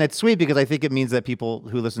again, it's sweet because I think it means that people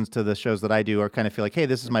who listen to the shows that I do are kind of feel like, hey,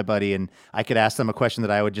 this is my buddy, and I could ask them a question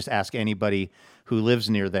that I would just ask anybody who lives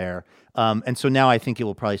near there. And so now I think it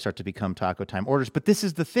will probably start to become Taco Time orders. But this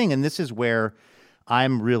is the thing, and this is where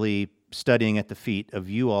I'm really studying at the feet of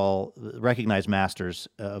you all recognized masters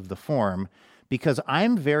of the form, because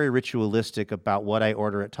I'm very ritualistic about what I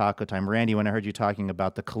order at Taco Time. Randy, when I heard you talking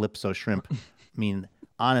about the Calypso shrimp, I mean,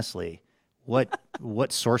 honestly, what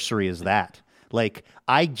sorcery is that?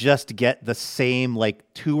 I just get the same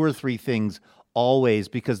 2 or 3 things always,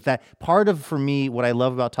 because that part of, for me, what I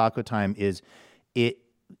love about Taco Time is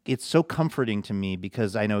it's so comforting to me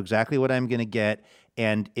because I know exactly what I'm going to get,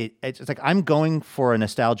 and it's like I'm going for a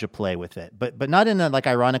nostalgia play with it, but not in a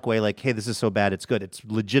ironic way, hey, this is so bad it's good. It's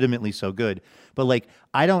legitimately so good. But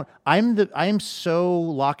I'm so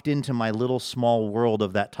locked into my little small world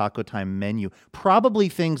of that Taco Time menu. Probably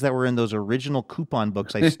things that were in those original coupon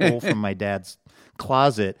books I stole from my dad's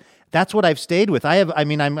closet. That's what I've stayed with.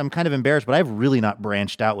 I'm kind of embarrassed, but I've really not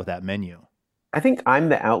branched out with that menu. I think I'm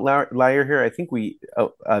the outlier here. I think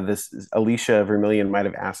this Alicia Vermillion might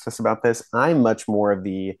have asked us about this. I'm much more of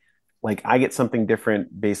the, I get something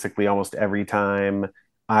different basically almost every time.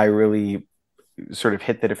 I really sort of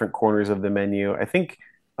hit the different corners of the menu. I think,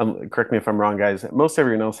 correct me if I'm wrong, guys, most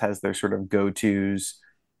everyone else has their sort of go-tos.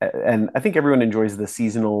 And I think everyone enjoys the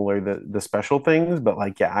seasonal or the special things, but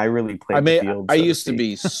I really play the field. I used to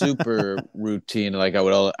be super routine.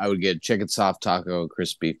 I would get chicken soft taco,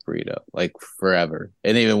 crispy burrito, forever.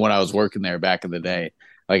 And even when I was working there back in the day,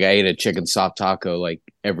 I ate a chicken soft taco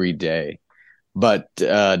every day. But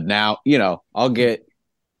now, I'll get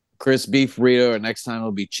crisp beef burrito, or next time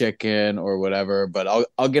it'll be chicken or whatever. But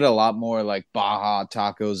I'll get a lot more Baja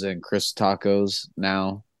tacos and crisp tacos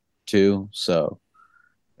now too. So,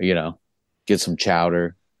 get some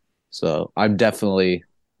chowder. So I'm definitely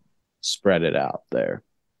spread it out there.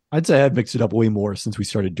 I'd say I've mixed it up way more since we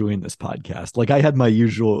started doing this podcast. Like I had my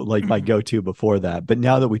usual, like my go-to before that, but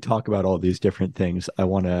now that we talk about all these different things, I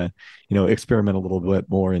want to, experiment a little bit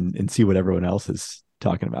more and see what everyone else is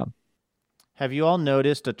talking about. Have you all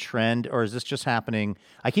noticed a trend, or is this just happening?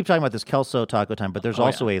 I keep talking about this Kelso Taco Time, but there's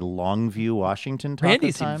also a Longview, Washington Taco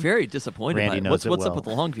Randy Time. seemed very disappointed. Randy by it. knows What's it up with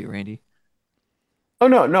the Longview, Randy? Oh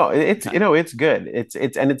no, it's it's good.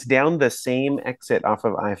 It's down the same exit off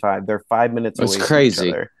of I-5. They're 5 minutes That's away crazy. from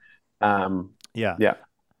each other. Yeah.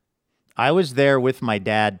 I was there with my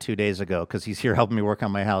dad 2 days ago because he's here helping me work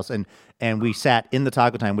on my house, and we sat in the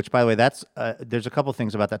Taco Time. Which, by the way, that's there's a couple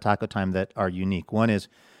things about that Taco Time that are unique. One is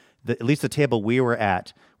at least the table we were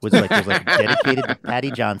at was dedicated to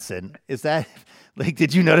Patty Johnson. Is that like?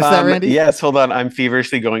 Did you notice that, Randy? Yes. Hold on, I'm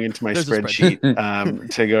feverishly going into my spreadsheet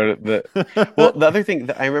to go to the. Well, the other thing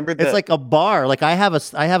that I remember it's like a bar. Like I have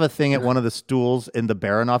a thing at one of the stools in the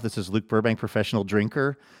Baranoff. This is Luke Burbank, professional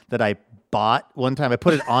drinker, that I bought one time. I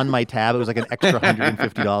put it on my tab. It was like an extra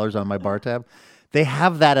 $150 on my bar tab. They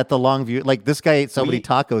have that at the Longview. Like this guy ate so many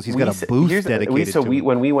tacos, he's got a booth dedicated to him.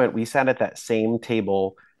 When we went, we sat at that same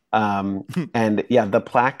table, and yeah, the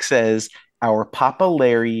plaque says our Papa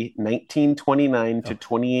Larry 1929 to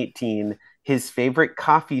 2018, his favorite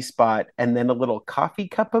coffee spot, and then a little coffee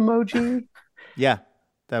cup emoji. Yeah,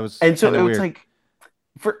 that was and so it was weird. like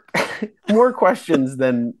for more questions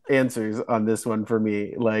than answers on this one for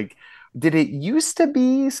me. Like, did it used to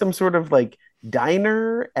be some sort of like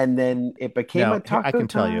diner and then it became a taco I can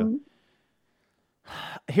tell you.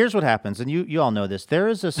 Here's what happens, and you all know this. There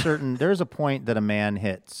is a point that a man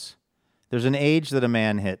hits. There's an age that a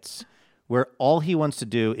man hits where all he wants to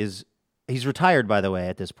do is, he's retired, by the way,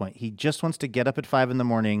 at this point. He just wants to get up at 5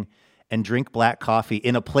 a.m. and drink black coffee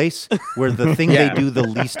in a place where the thing they do the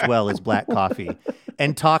least well is black coffee,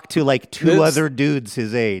 and talk to like two other dudes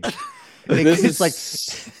his age. It's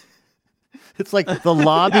like the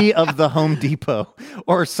lobby of the Home Depot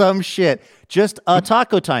or some shit. Just a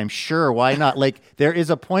Taco Time. Sure, why not? Like, there is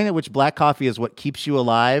a point at which black coffee is what keeps you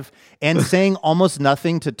alive, and saying almost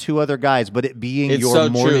nothing to two other guys, but it being your so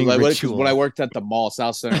morning true. Like, ritual. When I worked at the mall,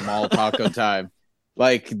 South Center Mall, Taco Time,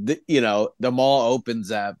 like, the mall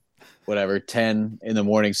opens at whatever, 10 in the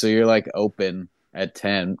morning. So you're like open at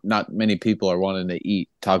 10. Not many people are wanting to eat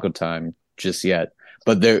Taco Time just yet.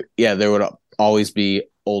 But there would always be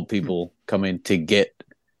old people coming to get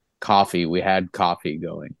coffee. We had coffee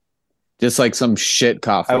going, just like some shit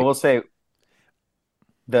coffee. I will say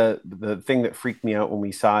the thing that freaked me out when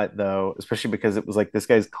we saw it, though, especially because it was like this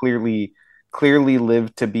guy's clearly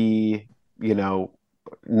lived to be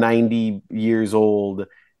 90 years old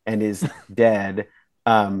and is dead.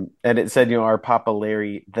 And it said, our Papa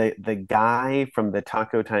Larry, the guy from the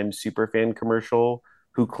Taco Time Superfan commercial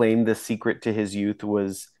who claimed the secret to his youth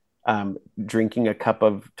was drinking a cup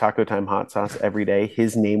of Taco Time hot sauce every day.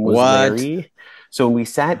 His name was Larry. So when we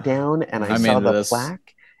sat down and I saw the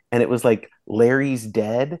plaque and it was like Larry's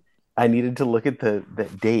dead, I needed to look at the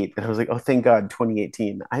date and I was like, oh, thank God,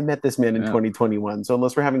 2018. I met this man in 2021. So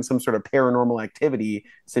unless we're having some sort of paranormal activity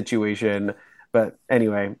situation, but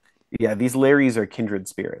anyway, yeah, these Larrys are kindred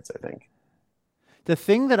spirits, I think. The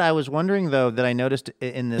thing that I was wondering, though, that I noticed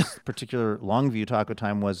in this particular Longview Taco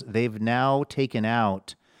Time was they've now taken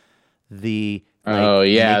out the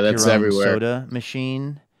that's everywhere soda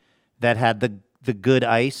machine that had the good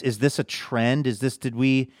ice. Is this a trend? Is this did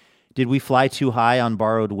we fly too high on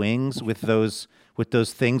borrowed wings with those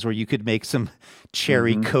things where you could make some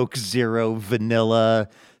cherry Coke Zero vanilla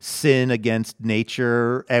sin against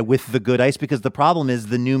nature with the good ice? Because the problem is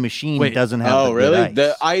the new machine doesn't have the good ice.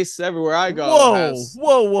 The ice everywhere I go.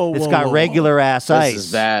 Whoa! It's got regular ass ice. This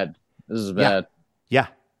is bad. Yeah.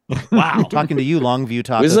 Wow. Talking to you, Longview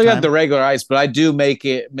Taco We still Time. got the regular ice, but I do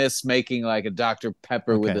miss making like a Dr.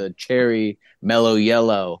 Pepper with a cherry mellow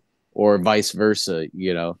yellow, or vice versa,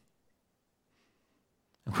 Were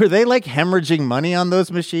they like hemorrhaging money on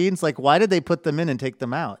those machines? Like, why did they put them in and take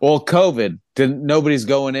them out? Well, COVID. Nobody's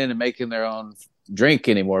going in and making their own drink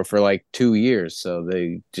anymore for like 2 years, so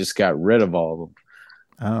they just got rid of all of them.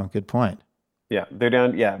 Oh, good point. Yeah, they're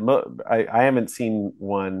down. Yeah, I haven't seen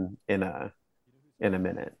one in a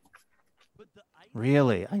minute.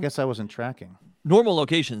 Really? I guess I wasn't tracking. Normal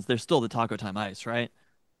locations, there's still the Taco Time ice, right?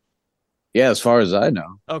 Yeah, as far as I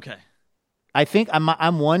know. Okay. I think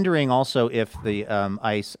I'm wondering also if the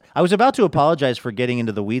ice. I was about to apologize for getting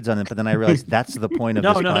into the weeds on it, but then I realized that's the point of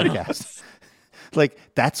this podcast. Like,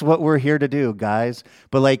 that's what we're here to do, guys.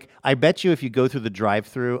 But like, I bet you if you go through the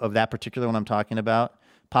drive-through of that particular one I'm talking about,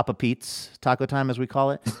 Papa Pete's Taco Time, as we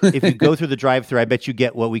call it. If you go through the drive-thru, I bet you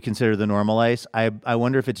get what we consider the normal ice. I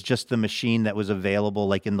wonder if it's just the machine that was available,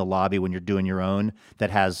 like in the lobby when you're doing your own, that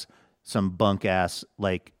has some bunk ass,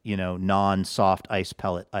 like, non-soft ice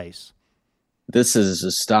pellet ice. This is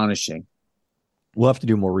astonishing. We'll have to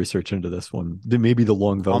do more research into this one. Maybe the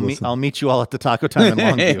Longville. I'll meet you all at the Taco Time in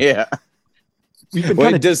Longview. Yeah.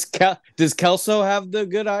 Wait, does Kelso have the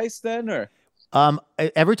good ice then, or?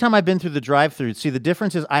 Every time I've been through the drive-thru, see, the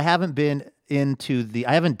difference is I haven't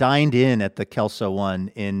dined in at the Kelso one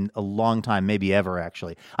in a long time, maybe ever,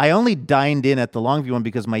 actually. I only dined in at the Longview one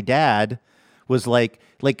because my dad was like,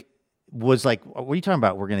 what are you talking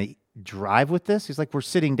about? We're going to drive with this? He's like, we're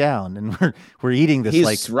sitting down and we're eating this.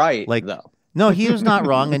 He's right, though. No, he was not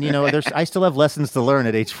wrong. And, I still have lessons to learn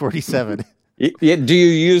at age 47. Yeah, do you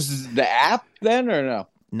use the app then or no?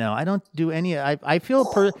 No, I don't do any. I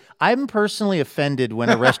feel I'm personally offended when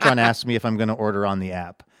a restaurant asks me if I'm going to order on the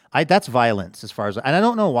app. That's violence as far as, and I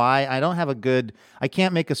don't know why. I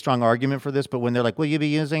can't make a strong argument for this, but when they're like, will you be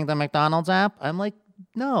using the McDonald's app? I'm like,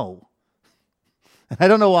 no. I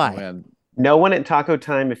don't know why. Oh, man. No one at Taco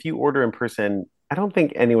Time, if you order in person, I don't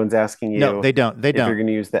think anyone's asking you. No, they don't. If you're going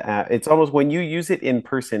to use the app. It's almost when you use it in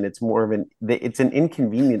person, it's more of it's an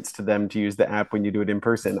inconvenience to them to use the app when you do it in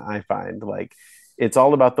person. I find it's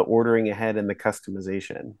all about the ordering ahead and the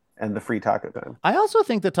customization and the free Taco Time. I also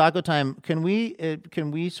think that Taco Time, can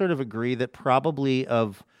we sort of agree that probably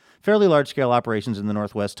of fairly large scale operations in the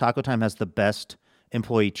Northwest, Taco Time has the best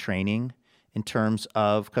employee training in terms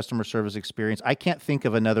of customer service experience. I can't think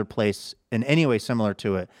of another place in any way similar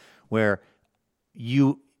to it where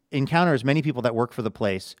you encounter as many people that work for the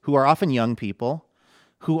place who are often young people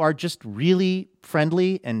who are just really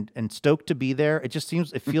friendly and stoked to be there.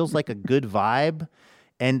 It feels like a good vibe.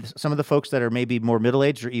 And some of the folks that are maybe more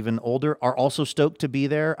middle-aged or even older are also stoked to be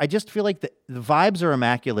there. I just feel like the vibes are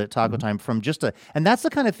immaculate at Taco Time and that's the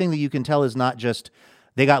kind of thing that you can tell is not just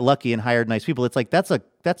they got lucky and hired nice people. It's like that's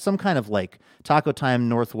some kind of like Taco Time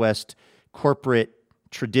Northwest corporate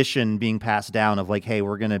tradition being passed down of like, hey,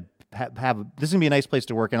 we're going to have this is going to be a nice place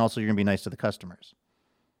to work, and also you're going to be nice to the customers.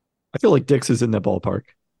 I feel like Dick's is in that ballpark.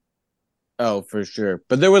 Oh, for sure.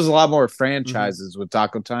 But there was a lot more franchises with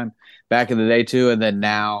Taco Time back in the day too, and then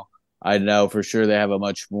now I know for sure they have a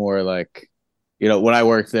much more when I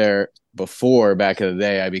worked there before back in the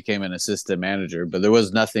day, I became an assistant manager, but there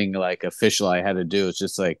was nothing like official I had to do. It's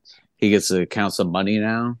just like he gets to count some money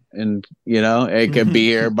now, and it could be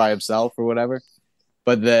here by himself or whatever.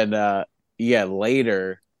 But then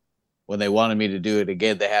later, when they wanted me to do it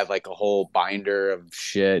again, they had like a whole binder of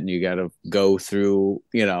shit, and you got to go through,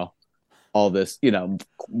 all this,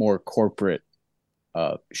 more corporate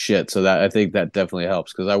shit. So that I think that definitely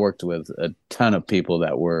helps, because I worked with a ton of people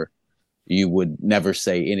that you would never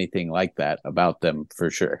say anything like that about them for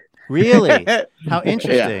sure. Really? How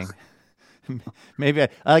interesting. Yeah. Maybe I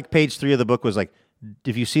like page 3 of the book was like,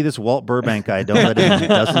 if you see this Walt Burbank guy, don't let him in. He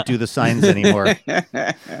doesn't do the signs anymore.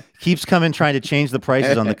 Keeps coming trying to change the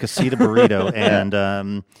prices on the casita burrito,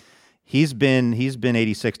 and he's been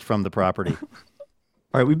 86th from the property.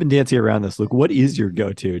 All right, we've been dancing around this. Luke, what is your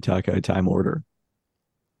go-to Taco Time order?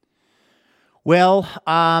 Well,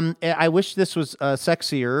 I wish this was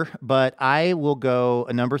sexier, but I will go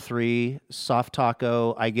a number 3 soft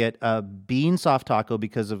taco. I get a bean soft taco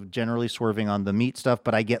because of generally swerving on the meat stuff,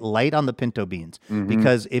 but I get light on the pinto beans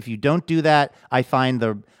because if you don't do that, I find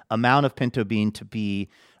the amount of pinto bean to be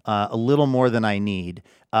a little more than I need.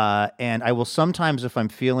 And I will sometimes, if I'm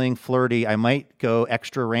feeling flirty, I might go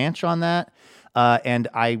extra ranch on that. And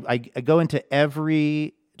I go into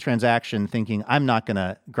every transaction thinking I'm not going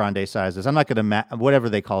to grande size this. I'm not going to whatever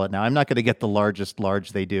they call it now. I'm not going to get the largest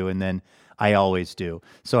large they do, and then I always do.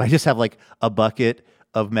 So I just have like a bucket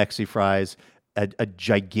of Mexi fries, a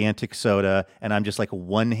gigantic soda, and I'm just like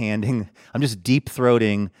one-handing. I'm just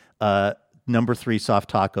deep-throating number 3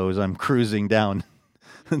 soft tacos. I'm cruising down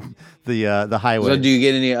the highway. So do you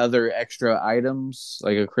get any other extra items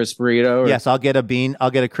like a crisp burrito? Or? Yes, I'll get a crisp bean burrito.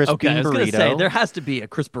 I was going to say there has to be a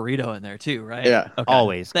crisp burrito in there too, right? Yeah, okay.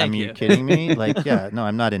 Always. Thank you kidding me? Like, yeah, no,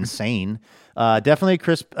 I'm not insane. Definitely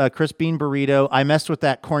a crisp bean burrito. I messed with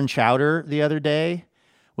that corn chowder the other day,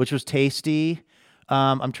 which was tasty.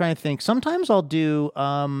 I'm trying to think. Sometimes I'll do.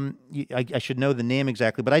 I should know the name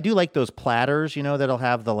exactly, but I do like those platters. That'll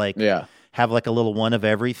have the have like a little one of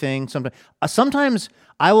everything. Sometimes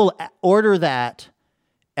I will order that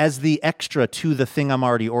as the extra to the thing I'm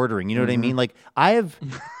already ordering. You know what I mean? Like I have,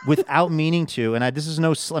 without meaning to, and this is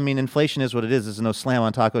no. I mean, inflation is what it is. This is no slam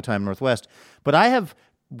on Taco Time Northwest, but I have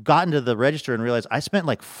gotten to the register and realized I spent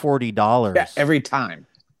like $40. Yeah, every time.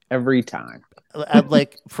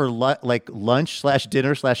 like for like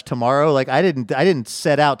lunch/dinner/tomorrow. Like I didn't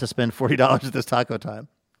set out to spend $40 at this taco time.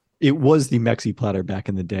 It was the Mexi platter back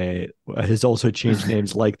in the day. It has also changed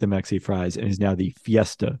names like the Mexi fries and is now the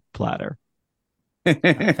Fiesta platter.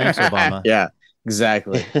 Thanks, Obama. Yeah,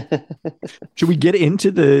 exactly. Should we get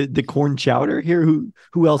into the corn chowder here?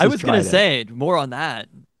 Who else? I has was going tried to it? say more on that.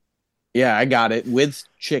 Yeah, I got it with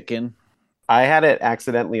chicken. I had it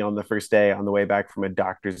accidentally on the first day on the way back from a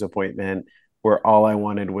doctor's appointment where all I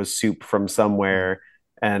wanted was soup from somewhere.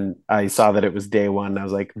 And I saw that it was day one. I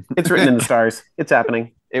was like, it's written in the stars. It's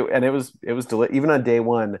happening. It was even on day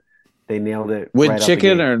one, they nailed it. With right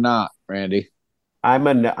chicken or not, Randy? I'm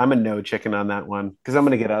a no chicken on that one because I'm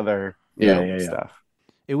gonna get other stuff.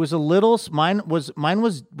 It was a little. Mine was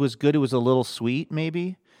good. It was a little sweet,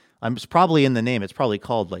 maybe. It's probably in the name. It's probably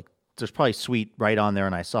called like. There's probably sweet right on there,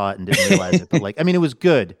 and I saw it and didn't realize it. But like, I mean, it was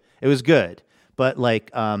good. It was good. But like,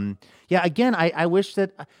 yeah. Again, I wish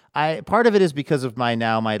that part of it is because of my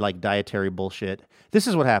like dietary bullshit. This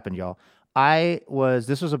is what happened, y'all.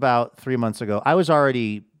 This was about 3 months ago. I was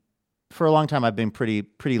already, for a long time, I've been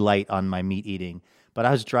pretty light on my meat eating. But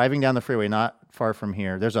I was driving down the freeway, not far from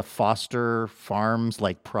here. There's a Foster Farms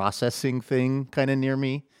like processing thing kind of near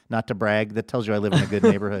me. Not to brag, that tells you I live in a good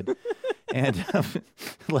neighborhood. And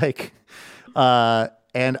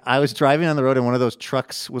and I was driving on the road, and one of those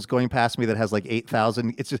trucks was going past me that has like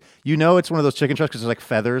 8,000. It's just, it's one of those chicken trucks because there's like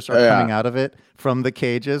feathers are coming out of it from the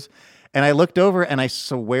cages. And I looked over, and I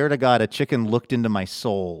swear to God, a chicken looked into my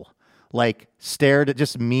soul, like stared,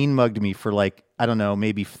 just mean mugged me for like, I don't know,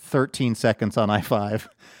 maybe 13 seconds on I-5.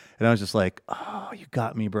 And I was just like, oh, you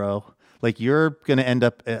got me, bro. Like, you're going to end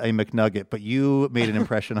up a McNugget, but you made an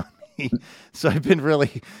impression on me. So I've been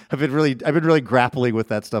really grappling with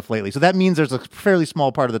that stuff lately. So that means there's a fairly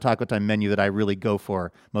small part of the Taco Time menu that I really go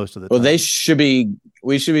for most of the time. Well, they should be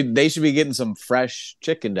getting some fresh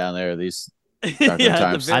chicken down there. These Taco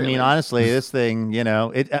Times. I mean, honestly, this thing,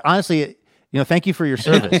 thank you for your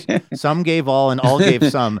service. Some gave all and all gave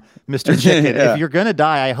some, Mr. Chicken. If you're going to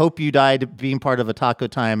die, I hope you died being part of a Taco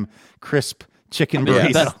Time crisp chicken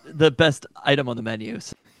burrito. The best item on the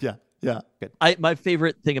menus. Yeah. Good. My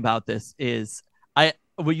favorite thing about this is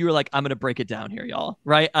when you were like, I'm going to break it down here, y'all.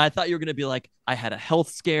 Right? I thought you were going to be like, I had a health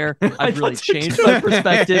scare. I've really changed my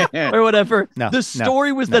perspective or whatever. The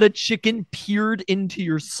story was that a chicken peered into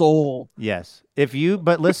your soul. Yes.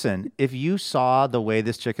 But listen, if you saw the way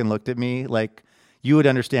this chicken looked at me, like, you would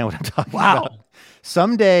understand what I'm talking about.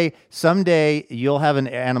 Someday you'll have an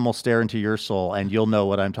animal stare into your soul, and you'll know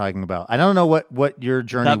what I'm talking about. I don't know what your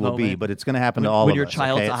journey will be, but it's going to happen to all of us. When your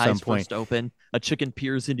child's at eyes some point. first open, a chicken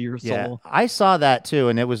peers into your soul. I saw that too,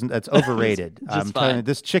 and it's overrated. I'm telling you,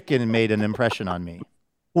 this chicken made an impression on me.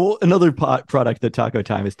 Well, another product that Taco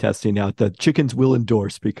Time is testing out that chickens will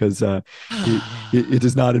endorse because it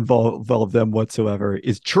does not involve them whatsoever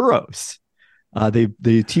is churros. They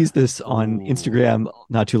teased this on Instagram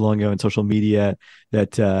not too long ago, and social media,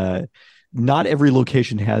 that not every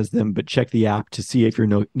location has them, but check the app to see if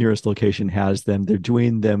your nearest location has them. They're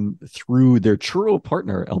doing them through their churro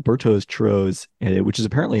partner, Alberto's Churros, which is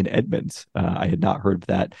apparently in Edmonds. I had not heard of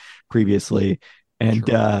that previously. And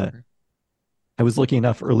I was lucky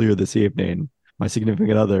enough earlier this evening, my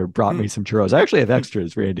significant other brought me some churros. I actually have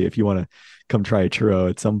extras, Randy, if you want to come try a churro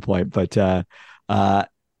at some point. But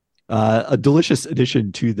a delicious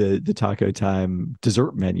addition to the Taco Time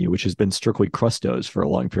dessert menu, which has been strictly Crustos for a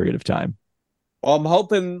long period of time. Well, I'm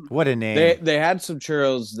hoping. What a name! They had some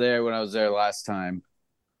churros there when I was there last time.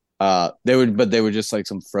 They were just like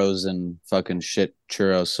some frozen fucking shit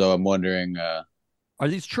churros. So I'm wondering. Are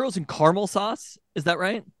these churros in caramel sauce? Is that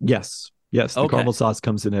right? Yes. The caramel sauce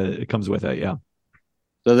comes with it. Yeah.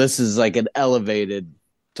 So this is like an elevated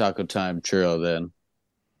Taco Time churro, then.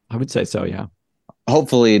 I would say so. Yeah.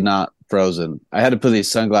 Hopefully not frozen. I had to put these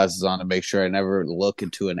sunglasses on to make sure I never look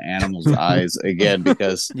into an animal's eyes again,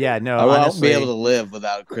 because I won't be able to live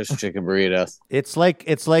without a crisp chicken burrito. It's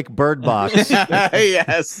like Bird Box.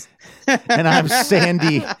 Yes. And I'm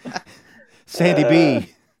Sandy B.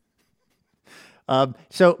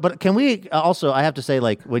 But can we also? I have to say,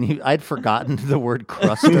 like, I'd forgotten the word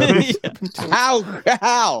crustos.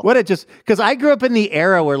 How? What because I grew up in the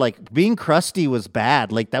era where like being crusty was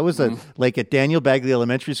bad. Like that was like at Daniel Bagley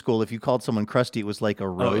Elementary School, if you called someone crusty, it was like a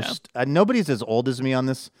roast. Nobody's as old as me on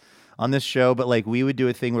this show, but like we would do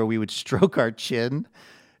a thing where we would stroke our chin.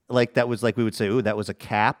 Like that was like we would say, "Ooh, that was a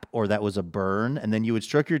cap," or "That was a burn," and then you would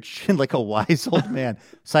stroke your chin like a wise old man.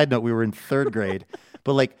 Side note: we were in 3rd grade,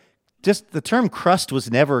 but like. Just the term crust was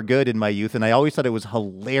never good in my youth, and I always thought it was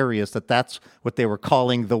hilarious that that's what they were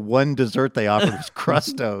calling the one dessert they offered was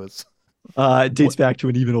Crustos. It dates back to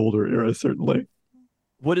an even older era, certainly.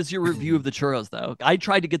 What is your review of the churros, though? I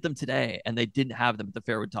tried to get them today, and they didn't have them at the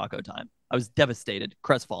Fairwood Taco Time. I was devastated,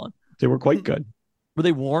 crestfallen. They were quite good. Were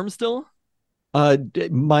they warm still?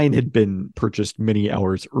 Mine had been purchased many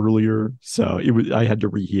hours earlier, so I had to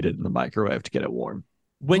reheat it in the microwave to get it warm.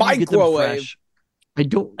 When you get them fresh. I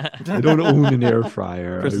don't own an air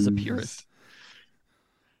fryer. Chris is a purist.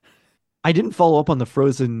 I didn't follow up on the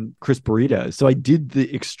frozen crisp burritos, so I did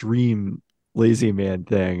the extreme lazy man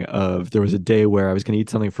thing of there was a day where I was going to eat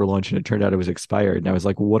something for lunch and it turned out it was expired, and I was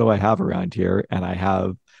like, well, what do I have around here? And I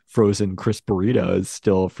have frozen crisp burritos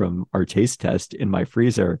still from our taste test in my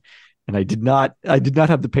freezer, and I did not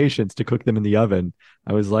have the patience to cook them in the oven.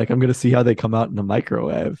 I was like, I'm going to see how they come out in the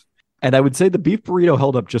microwave, and I would say the beef burrito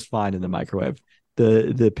held up just fine in the microwave.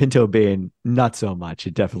 The pinto bean, not so much.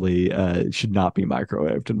 It definitely should not be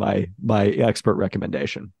microwaved in my expert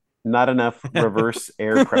recommendation. Not enough reverse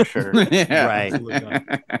air pressure. Right.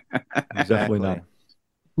 Definitely not.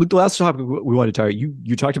 Look, the last topic we wanted to talk,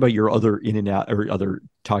 you talked about your other In-N-Out or other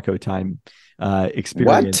Taco Time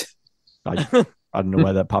experience. What? I don't know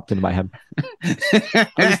why that popped into my head. I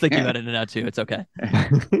was thinking about In-N-Out too. It's okay.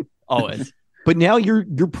 Always. But now you're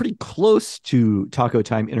pretty close to Taco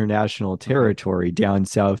Time international territory down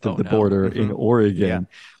south of the border in Oregon. Yeah.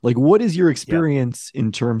 Like, what is your experience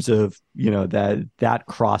in terms of, that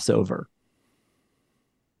crossover?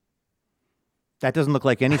 That doesn't look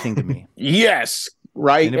like anything to me. Yes.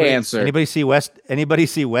 Right answer. Anybody see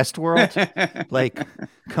Westworld? Like,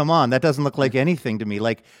 come on, that doesn't look like anything to me.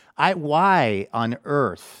 Like, why on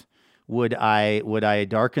earth would I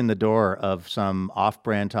darken the door of some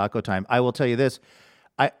off-brand Taco Time? I will tell you this.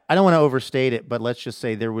 I don't want to overstate it, but let's just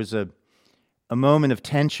say there was a moment of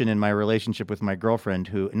tension in my relationship with my girlfriend,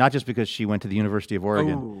 who, not just because she went to the University of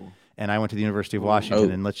Oregon and I went to the University of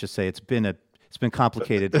Washington, and let's just say it's been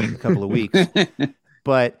complicated in a couple of weeks,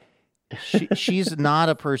 but she's not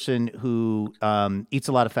a person who eats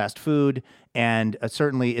a lot of fast food, and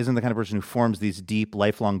certainly isn't the kind of person who forms these deep,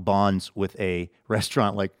 lifelong bonds with a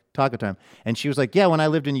restaurant like Taco Time. And she was like, yeah, when I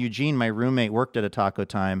lived in Eugene, my roommate worked at a Taco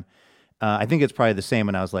Time. I think it's probably the same.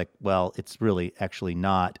 And I was like, well, it's really actually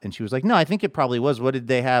not. And she was like, no, I think it probably was. What did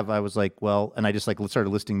they have? I was like, well, and I just started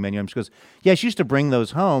listing menu. And she goes, yeah, she used to bring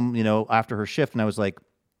those home, after her shift. And I was like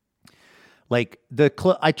I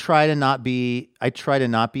try to not be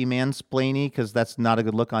mansplainy, because that's not a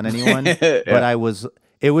good look on anyone. Yeah. But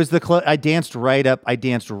I danced right up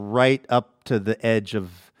to the edge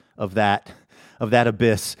of that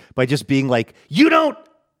abyss by just being like, you don't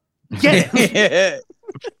get it.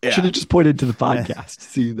 Should have just pointed to the podcast to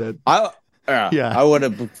see that. I would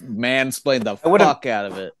have mansplained the fuck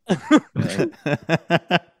out of it.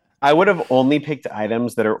 I would have only picked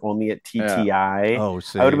items that are only at TTI. Oh,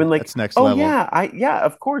 see, I would have been like, that's next level. yeah,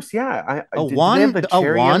 of course, yeah. A Juan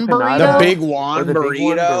burrito? The big Juan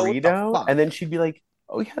burrito? And then she'd be like,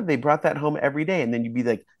 oh yeah, they brought that home every day. And then you'd be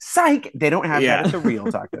like, psych, they don't have that at the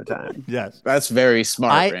real Taco Time. Yes. That's very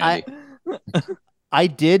smart, Randy. I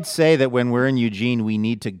did say that when we're in Eugene, we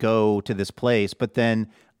need to go to this place, but then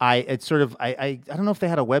I don't know if they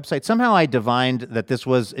had a website. Somehow I divined that this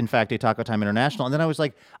was, in fact, a Taco Time International. And then I was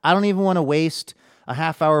like, I don't even want to waste a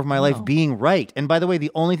half hour of my life being right. And by the way,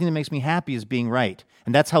 the only thing that makes me happy is being right.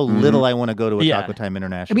 And that's how little I want to go to a Taco Time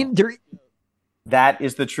International. I mean, that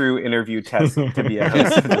is the true interview test to be a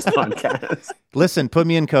host of this podcast. Listen, put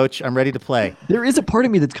me in, coach. I'm ready to play. There is a part of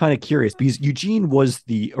me that's kind of curious, because Eugene was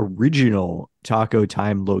the original Taco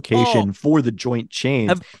Time location for the joint chain.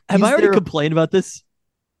 Have I already complained about this?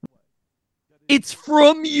 It's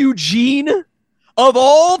from Eugene, of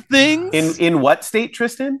all things. In what state,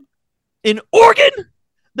 Tristan? In Oregon?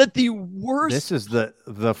 That the worst. This is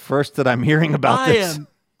the first that I'm hearing about this.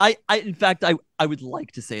 In fact, I would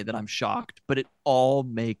like to say that I'm shocked, but it all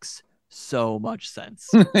makes so much sense.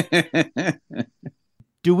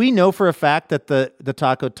 Do we know for a fact that the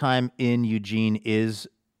Taco Time in Eugene is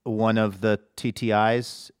one of the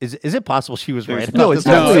TTIs? Is it possible she was right? No, it's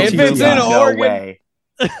not. If it's in Oregon, way.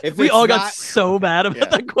 If we it's all not, got so mad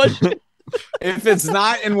about that question. If it's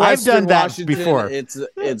not in Western I've done that Washington, before. It's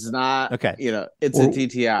not. Okay. It's a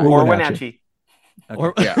TTI. Or Wenatchee.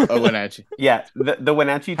 Okay. Wenatchee. Yeah, the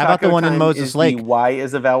Wenatchee Taco How about the one in Time Moses is Lake? The Y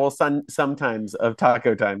is a vowel sometimes of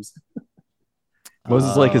Taco Times.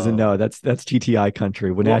 Moses Lake is a no. That's TTI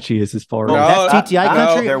country. Wenatchee is as far. That's TTI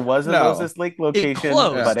country. There was a Moses Lake location,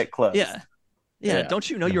 but it closed. Yeah. Don't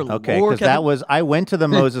you know your lore? Okay, because I went to the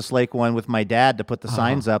Moses Lake one with my dad to put the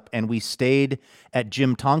signs up, and we stayed at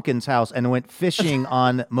Jim Tonkin's house and went fishing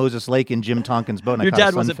on Moses Lake in Jim Tonkin's boat. And Your I caught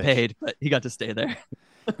dad a wasn't sunfish. paid, but he got to stay there.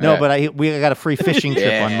 No, Yeah. but we got a free fishing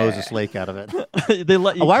trip on Yeah. Moses Lake out of it. They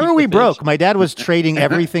let you Why keep were the we fish. broke? My dad was trading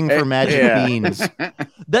everything for magic Yeah. beans.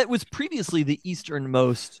 That was previously the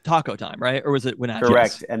easternmost taco time, right? Or was it Wenatchee?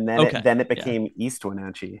 Correct. And then Okay. it Yeah. became East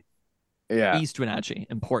Wenatchee. Yeah. East Wenatchee.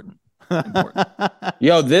 Important.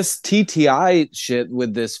 Yo, this TTI shit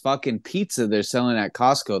with this fucking pizza they're selling at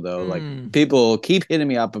Costco though, like people keep hitting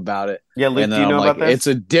me up about it. Yeah, Luke, and do then you I'm know like, about this? it's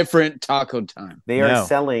a different taco time. They are No.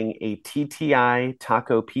 selling a TTI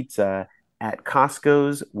taco pizza at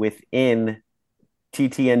Costco's within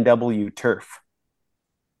TTNW turf.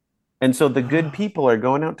 And so the good people are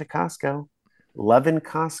going out to Costco, loving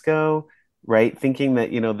Costco, right? Thinking that,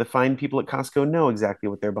 the fine people at Costco know exactly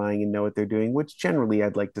what they're buying and know what they're doing, which generally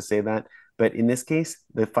I'd like to say that. But in this case,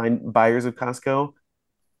 the fine buyers of Costco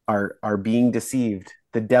are being deceived.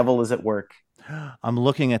 The devil is at work. I'm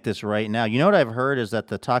looking at this right now. You know what I've heard is that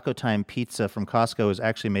the Taco Time pizza from Costco is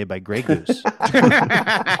actually made by Grey Goose.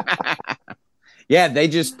 Yeah, they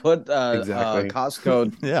just put Exactly.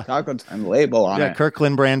 Costco Yeah. Taco Time label on Yeah, it.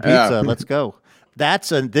 Kirkland brand pizza. Let's go.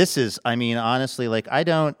 I mean, honestly, like I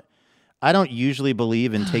don't usually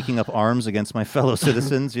believe in taking up arms against my fellow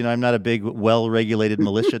citizens. I'm not a big, well-regulated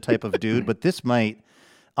militia type of dude, but this might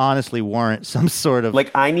honestly warrant some sort of Like,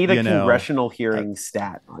 I need a congressional hearing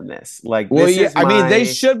stat on this. Like, Well, this yeah, is I mean, they my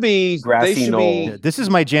should be. grassy They should knoll. be. This is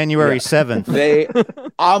my January 7th.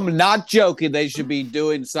 I'm not joking. They should be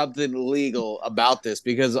doing something legal about this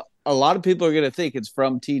because a lot of people are going to think it's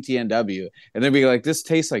from TTNW and they'll be like, "This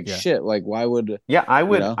tastes like shit." Like, why would? Yeah, I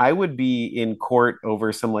would. You know? I would be in court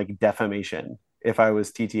over some like defamation if I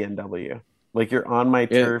was TTNW. Like, you're on my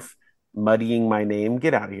turf, muddying my name.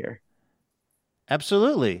 Get out of here.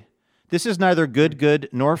 Absolutely. This is neither good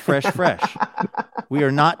nor fresh. We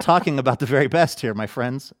are not talking about the very best here, my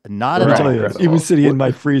friends. Not Let me at tell all. you, it was sitting in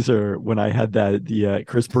my freezer when I had the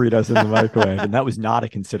crisp burritos in the microwave, and that was not a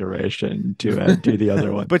consideration to do the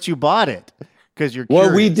other one. But you bought it because you're Well,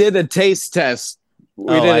 curious. we did a taste test.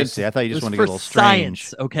 I see. I thought you It just was wanted to get for a little strange.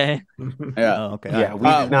 science, okay? Yeah. Oh, okay. Yeah, we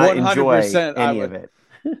did not enjoy 100% any of it.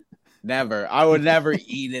 Never. I would never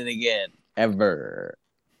eat it again. Ever.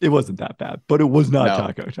 It wasn't that bad, but it was not No.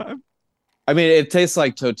 taco time. I mean, it tastes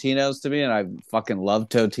like Totino's to me, and I fucking love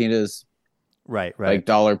Totino's, Right. like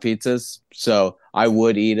dollar pizzas. So I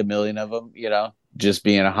would eat a million of them, just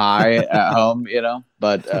being high at home,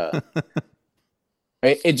 But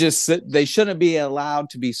it just they shouldn't be allowed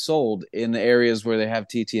to be sold in the areas where they have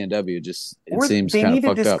TTNW. Just it seems they kind need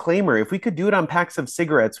of a fucked up. disclaimer. If we could do it on packs of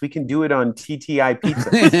cigarettes, we can do it on TTI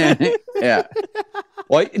pizza. Yeah.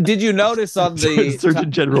 Well, did you notice on the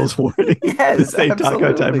Surgeon General's warning? Yes, Say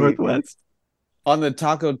Taco Time absolutely. Northwest. on the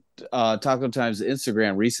Taco Time's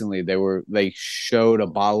Instagram recently, they showed a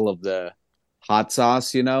bottle of the hot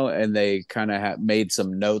sauce, and they kind of made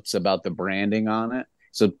some notes about the branding on it.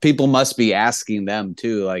 So people must be asking them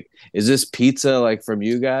too, like, is this pizza like from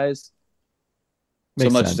you guys?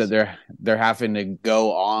 Makes so much sense. that they're having to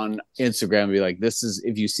go on Instagram and be like, this is,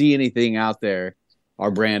 if you see anything out there,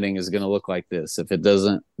 our branding is going to look like this. If it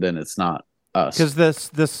doesn't, then it's not us. Because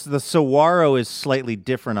the saguaro is slightly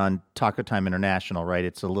different on Taco Time International, right?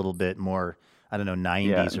 It's a little bit more, I don't know, 90s.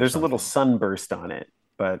 Yeah, there's a little sunburst on it,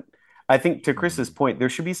 but I think to Chris's point, there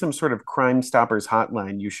should be some sort of Crime Stoppers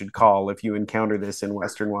hotline you should call if you encounter this in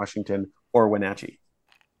Western Washington or Wenatchee.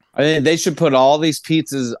 I mean, they should put all these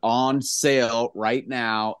pizzas on sale right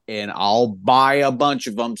now, and I'll buy a bunch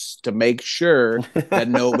of them to make sure that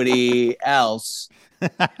nobody else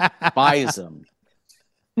buys them.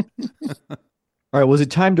 All right, was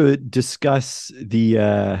it time to discuss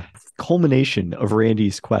the culmination of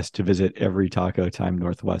Randy's quest to visit every Taco Time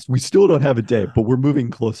Northwest? We still don't have a date, but we're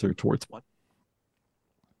moving closer towards one.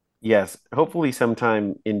 Yes, hopefully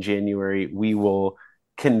sometime in January we will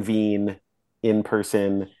convene in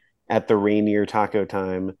person at the Rainier Taco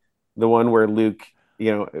Time, the one where Luke,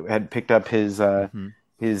 had picked up his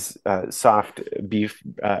soft beef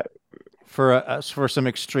for some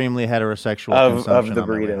extremely heterosexual of consumption the on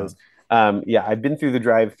my way burritos. home. Yeah, I've been through the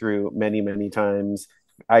drive-through many, many times.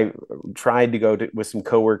 I tried to go with some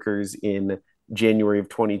coworkers in January of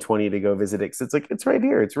 2020 to go visit it because it's like, it's right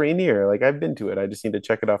here, it's Rainier. Like, I've been to it. I just need to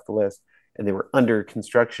check it off the list. And they were under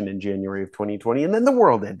construction in January of 2020, and then the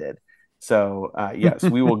world ended. So yes,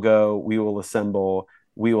 we will go. We will assemble.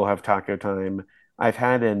 We will have Taco Time. I've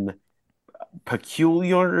had an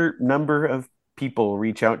peculiar number of people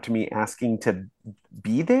reach out to me asking to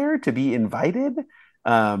be there, to be invited.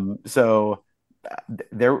 So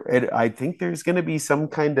I think there's going to be some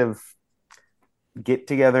kind of get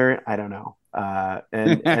together. I don't know,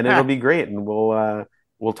 and it'll be great, and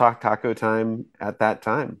we'll talk Taco Time at that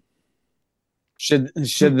time.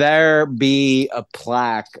 Should there be a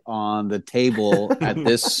plaque on the table at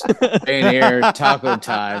this Rainier Taco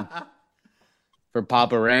Time for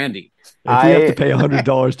Papa Randy? If we have to pay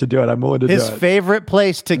 $100 to do it, I'm willing to do His it. favorite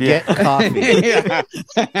place to get coffee. Yeah.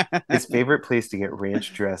 His favorite place to get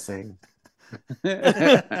ranch dressing.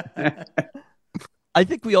 I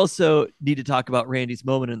think we also need to talk about Randy's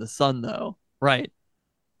moment in the sun, though. Right.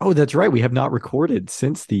 Oh, that's right. We have not recorded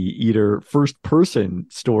since the Eater first person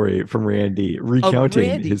story from Randy recounting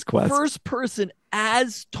Randy, his quest. First person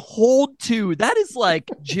as told to. That is like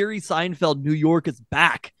Jerry Seinfeld, New York is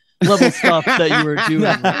back level stuff that you were doing.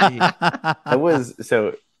 Randy. That was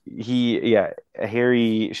so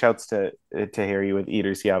Harry, shouts to Harry with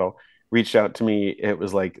Eater Seattle, reached out to me. It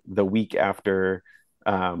was like the week after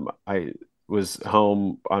I was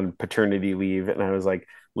home on paternity leave, and I was like,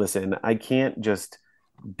 listen, I can't just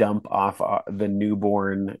dump off the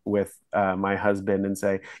newborn with my husband and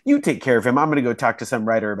say, you take care of him, I'm going to go talk to some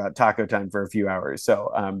writer about Taco Time for a few hours.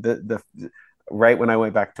 So the right when I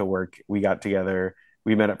went back to work, we got together,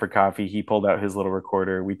 we met up for coffee, he pulled out his little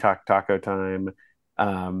recorder, we talked Taco Time.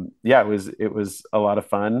 It was a lot of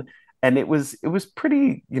fun, and it was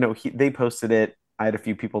pretty, they posted it, I had a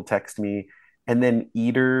few people text me, and then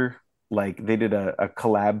Eater, like, they did a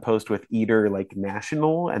collab post with Eater, like,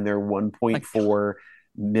 national, and they're 1.4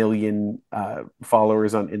 million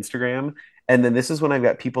followers on Instagram. And then this is when I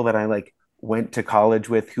got people that I like went to college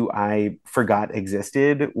with who I forgot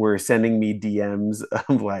existed were sending me DMs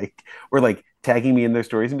of like, or like tagging me in their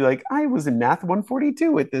stories and be like, I was in Math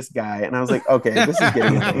 142 with this guy. And I was like, okay, this is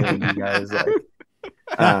getting annoying, you guys. Like,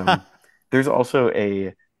 there's also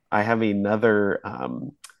I have another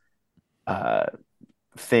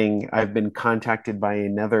thing. I've been contacted by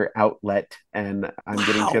another outlet, and I'm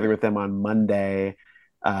getting together with them on Monday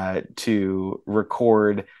to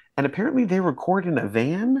record, and apparently they record in a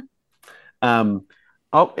van.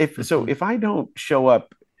 If I don't show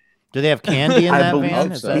up, do they have candy in that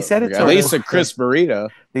van? So. He said it's at least a crisp burrito.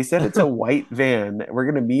 They said it's a white van. We're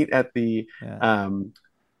gonna meet at the.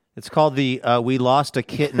 It's called the "We Lost a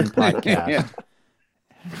Kitten" podcast. Yeah.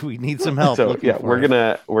 We need some help. So yeah, we're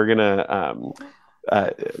gonna.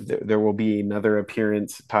 There will be another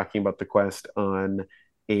appearance talking about the quest on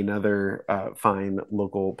another fine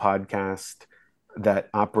local podcast that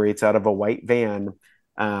operates out of a white van.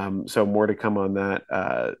 So more to come on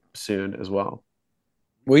that soon as well.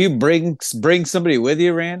 Will you bring somebody with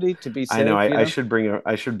you, Randy, to be safe? I know I should bring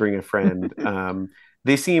a friend.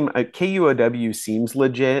 They seem KUOW seems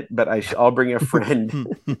legit, but I'll bring a friend.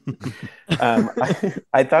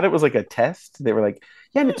 I thought it was like a test. They were like,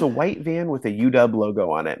 yeah, and it's a white van with a UW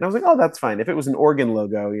logo on it, and I was like, oh, that's fine. If it was an Oregon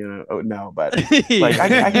logo, no, but like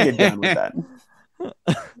I can get down with that.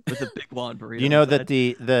 With a big blonde burrito. You know that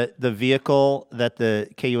the vehicle that the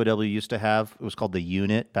KUOW used to have, it was called the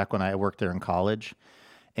Unit back when I worked there in college,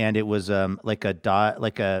 and it was an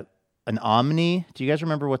Omni. Do you guys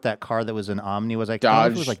remember what that car that was an Omni was? Like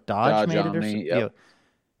Dodge. It was like Dodge made Omni, it or something. yep.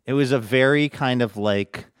 It was a very kind of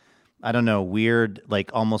like, I don't know, weird, like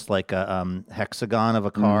almost like a hexagon of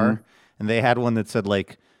a car. Mm-hmm. And they had one that said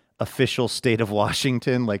like official state of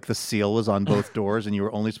Washington, like the seal was on both doors, and you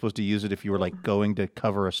were only supposed to use it if you were like going to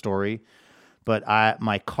cover a story. But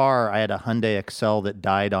my car, I had a Hyundai Excel that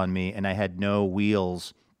died on me, and I had no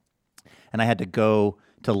wheels, and I had to go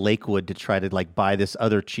to Lakewood to try to like buy this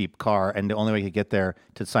other cheap car, and the only way I could get there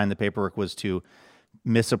to sign the paperwork was to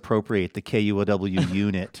misappropriate the KUOW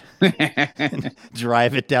unit and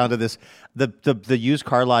drive it down to this. The used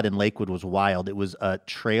car lot in Lakewood was wild. It was a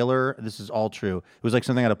trailer. This is all true. It was like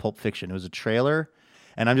something out of Pulp Fiction. It was a trailer,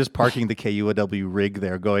 and I'm just parking the KUOW rig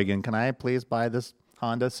there going in, can I please buy this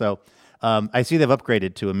Honda? So I see they've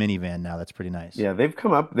upgraded to a minivan now. That's pretty nice. Yeah, they've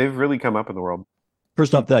really come up in the world.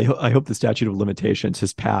 First off, I hope the statute of limitations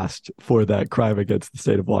has passed for that crime against the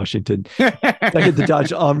state of Washington. Second, the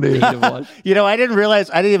Dodge Omni. I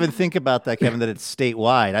didn't even think about that, Kevin, that it's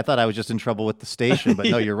statewide. I thought I was just in trouble with the station, but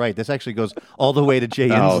no, you're right. This actually goes all the way to Jay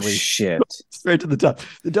Inslee. Oh, shit. Straight to the top.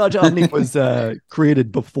 The Dodge Omni was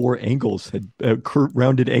created before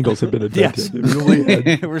rounded angles had been invented. Yes. It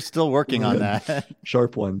really We're still working on that.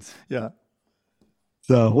 Sharp ones. Yeah.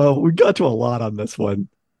 So, well, we got to a lot on this one.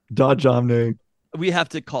 Dodge Omni. We have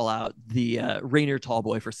to call out the Rainier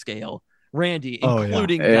Tallboy for scale. Randy,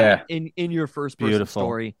 including that in your first person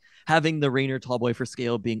story, having the Rainier Tallboy for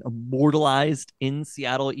scale being immortalized in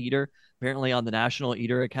Seattle Eater, apparently on the National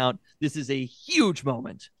Eater account. This is a huge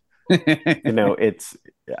moment. It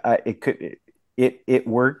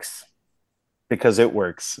works because it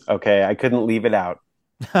works. Okay, I couldn't leave it out.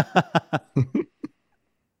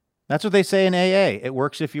 That's what they say in AA. It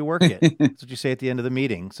works if you work it. That's what you say at the end of the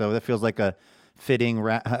meeting. So that feels like a fitting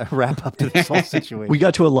wrap up to this whole situation. We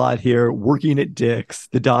got to a lot here, working at Dick's,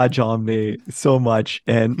 the Dodge Omni, so much.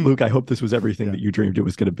 And Luke, I hope this was everything that you dreamed it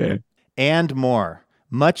was going to be. And more.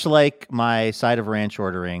 Much like my side of ranch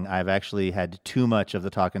ordering, I've actually had too much of the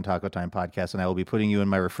Talkin' Taco Time podcast, and I will be putting you in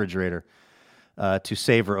my refrigerator to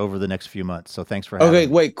savor over the next few months. So thanks for having me.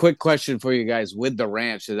 Wait, quick question for you guys. With the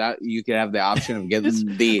ranch, so that you could have the option of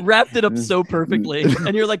getting the wrapped it up so perfectly,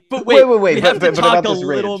 and you're like, but wait, we have to talk a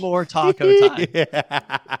little more taco time.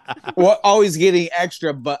 Well, always getting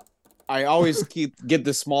extra, but I always get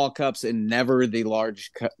the small cups and never the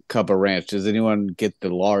large cup of ranch. Does anyone get the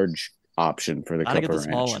large option for the cup of ranch? I get the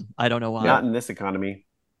small one. I don't know why. Not in this economy.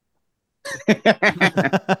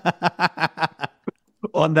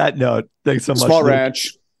 On that note, thanks so much, Small Luke,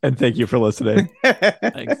 ranch, and thank you for listening.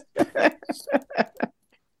 Thanks.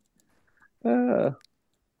 That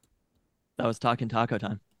was Talkin' Taco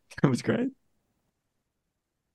Time. It was great.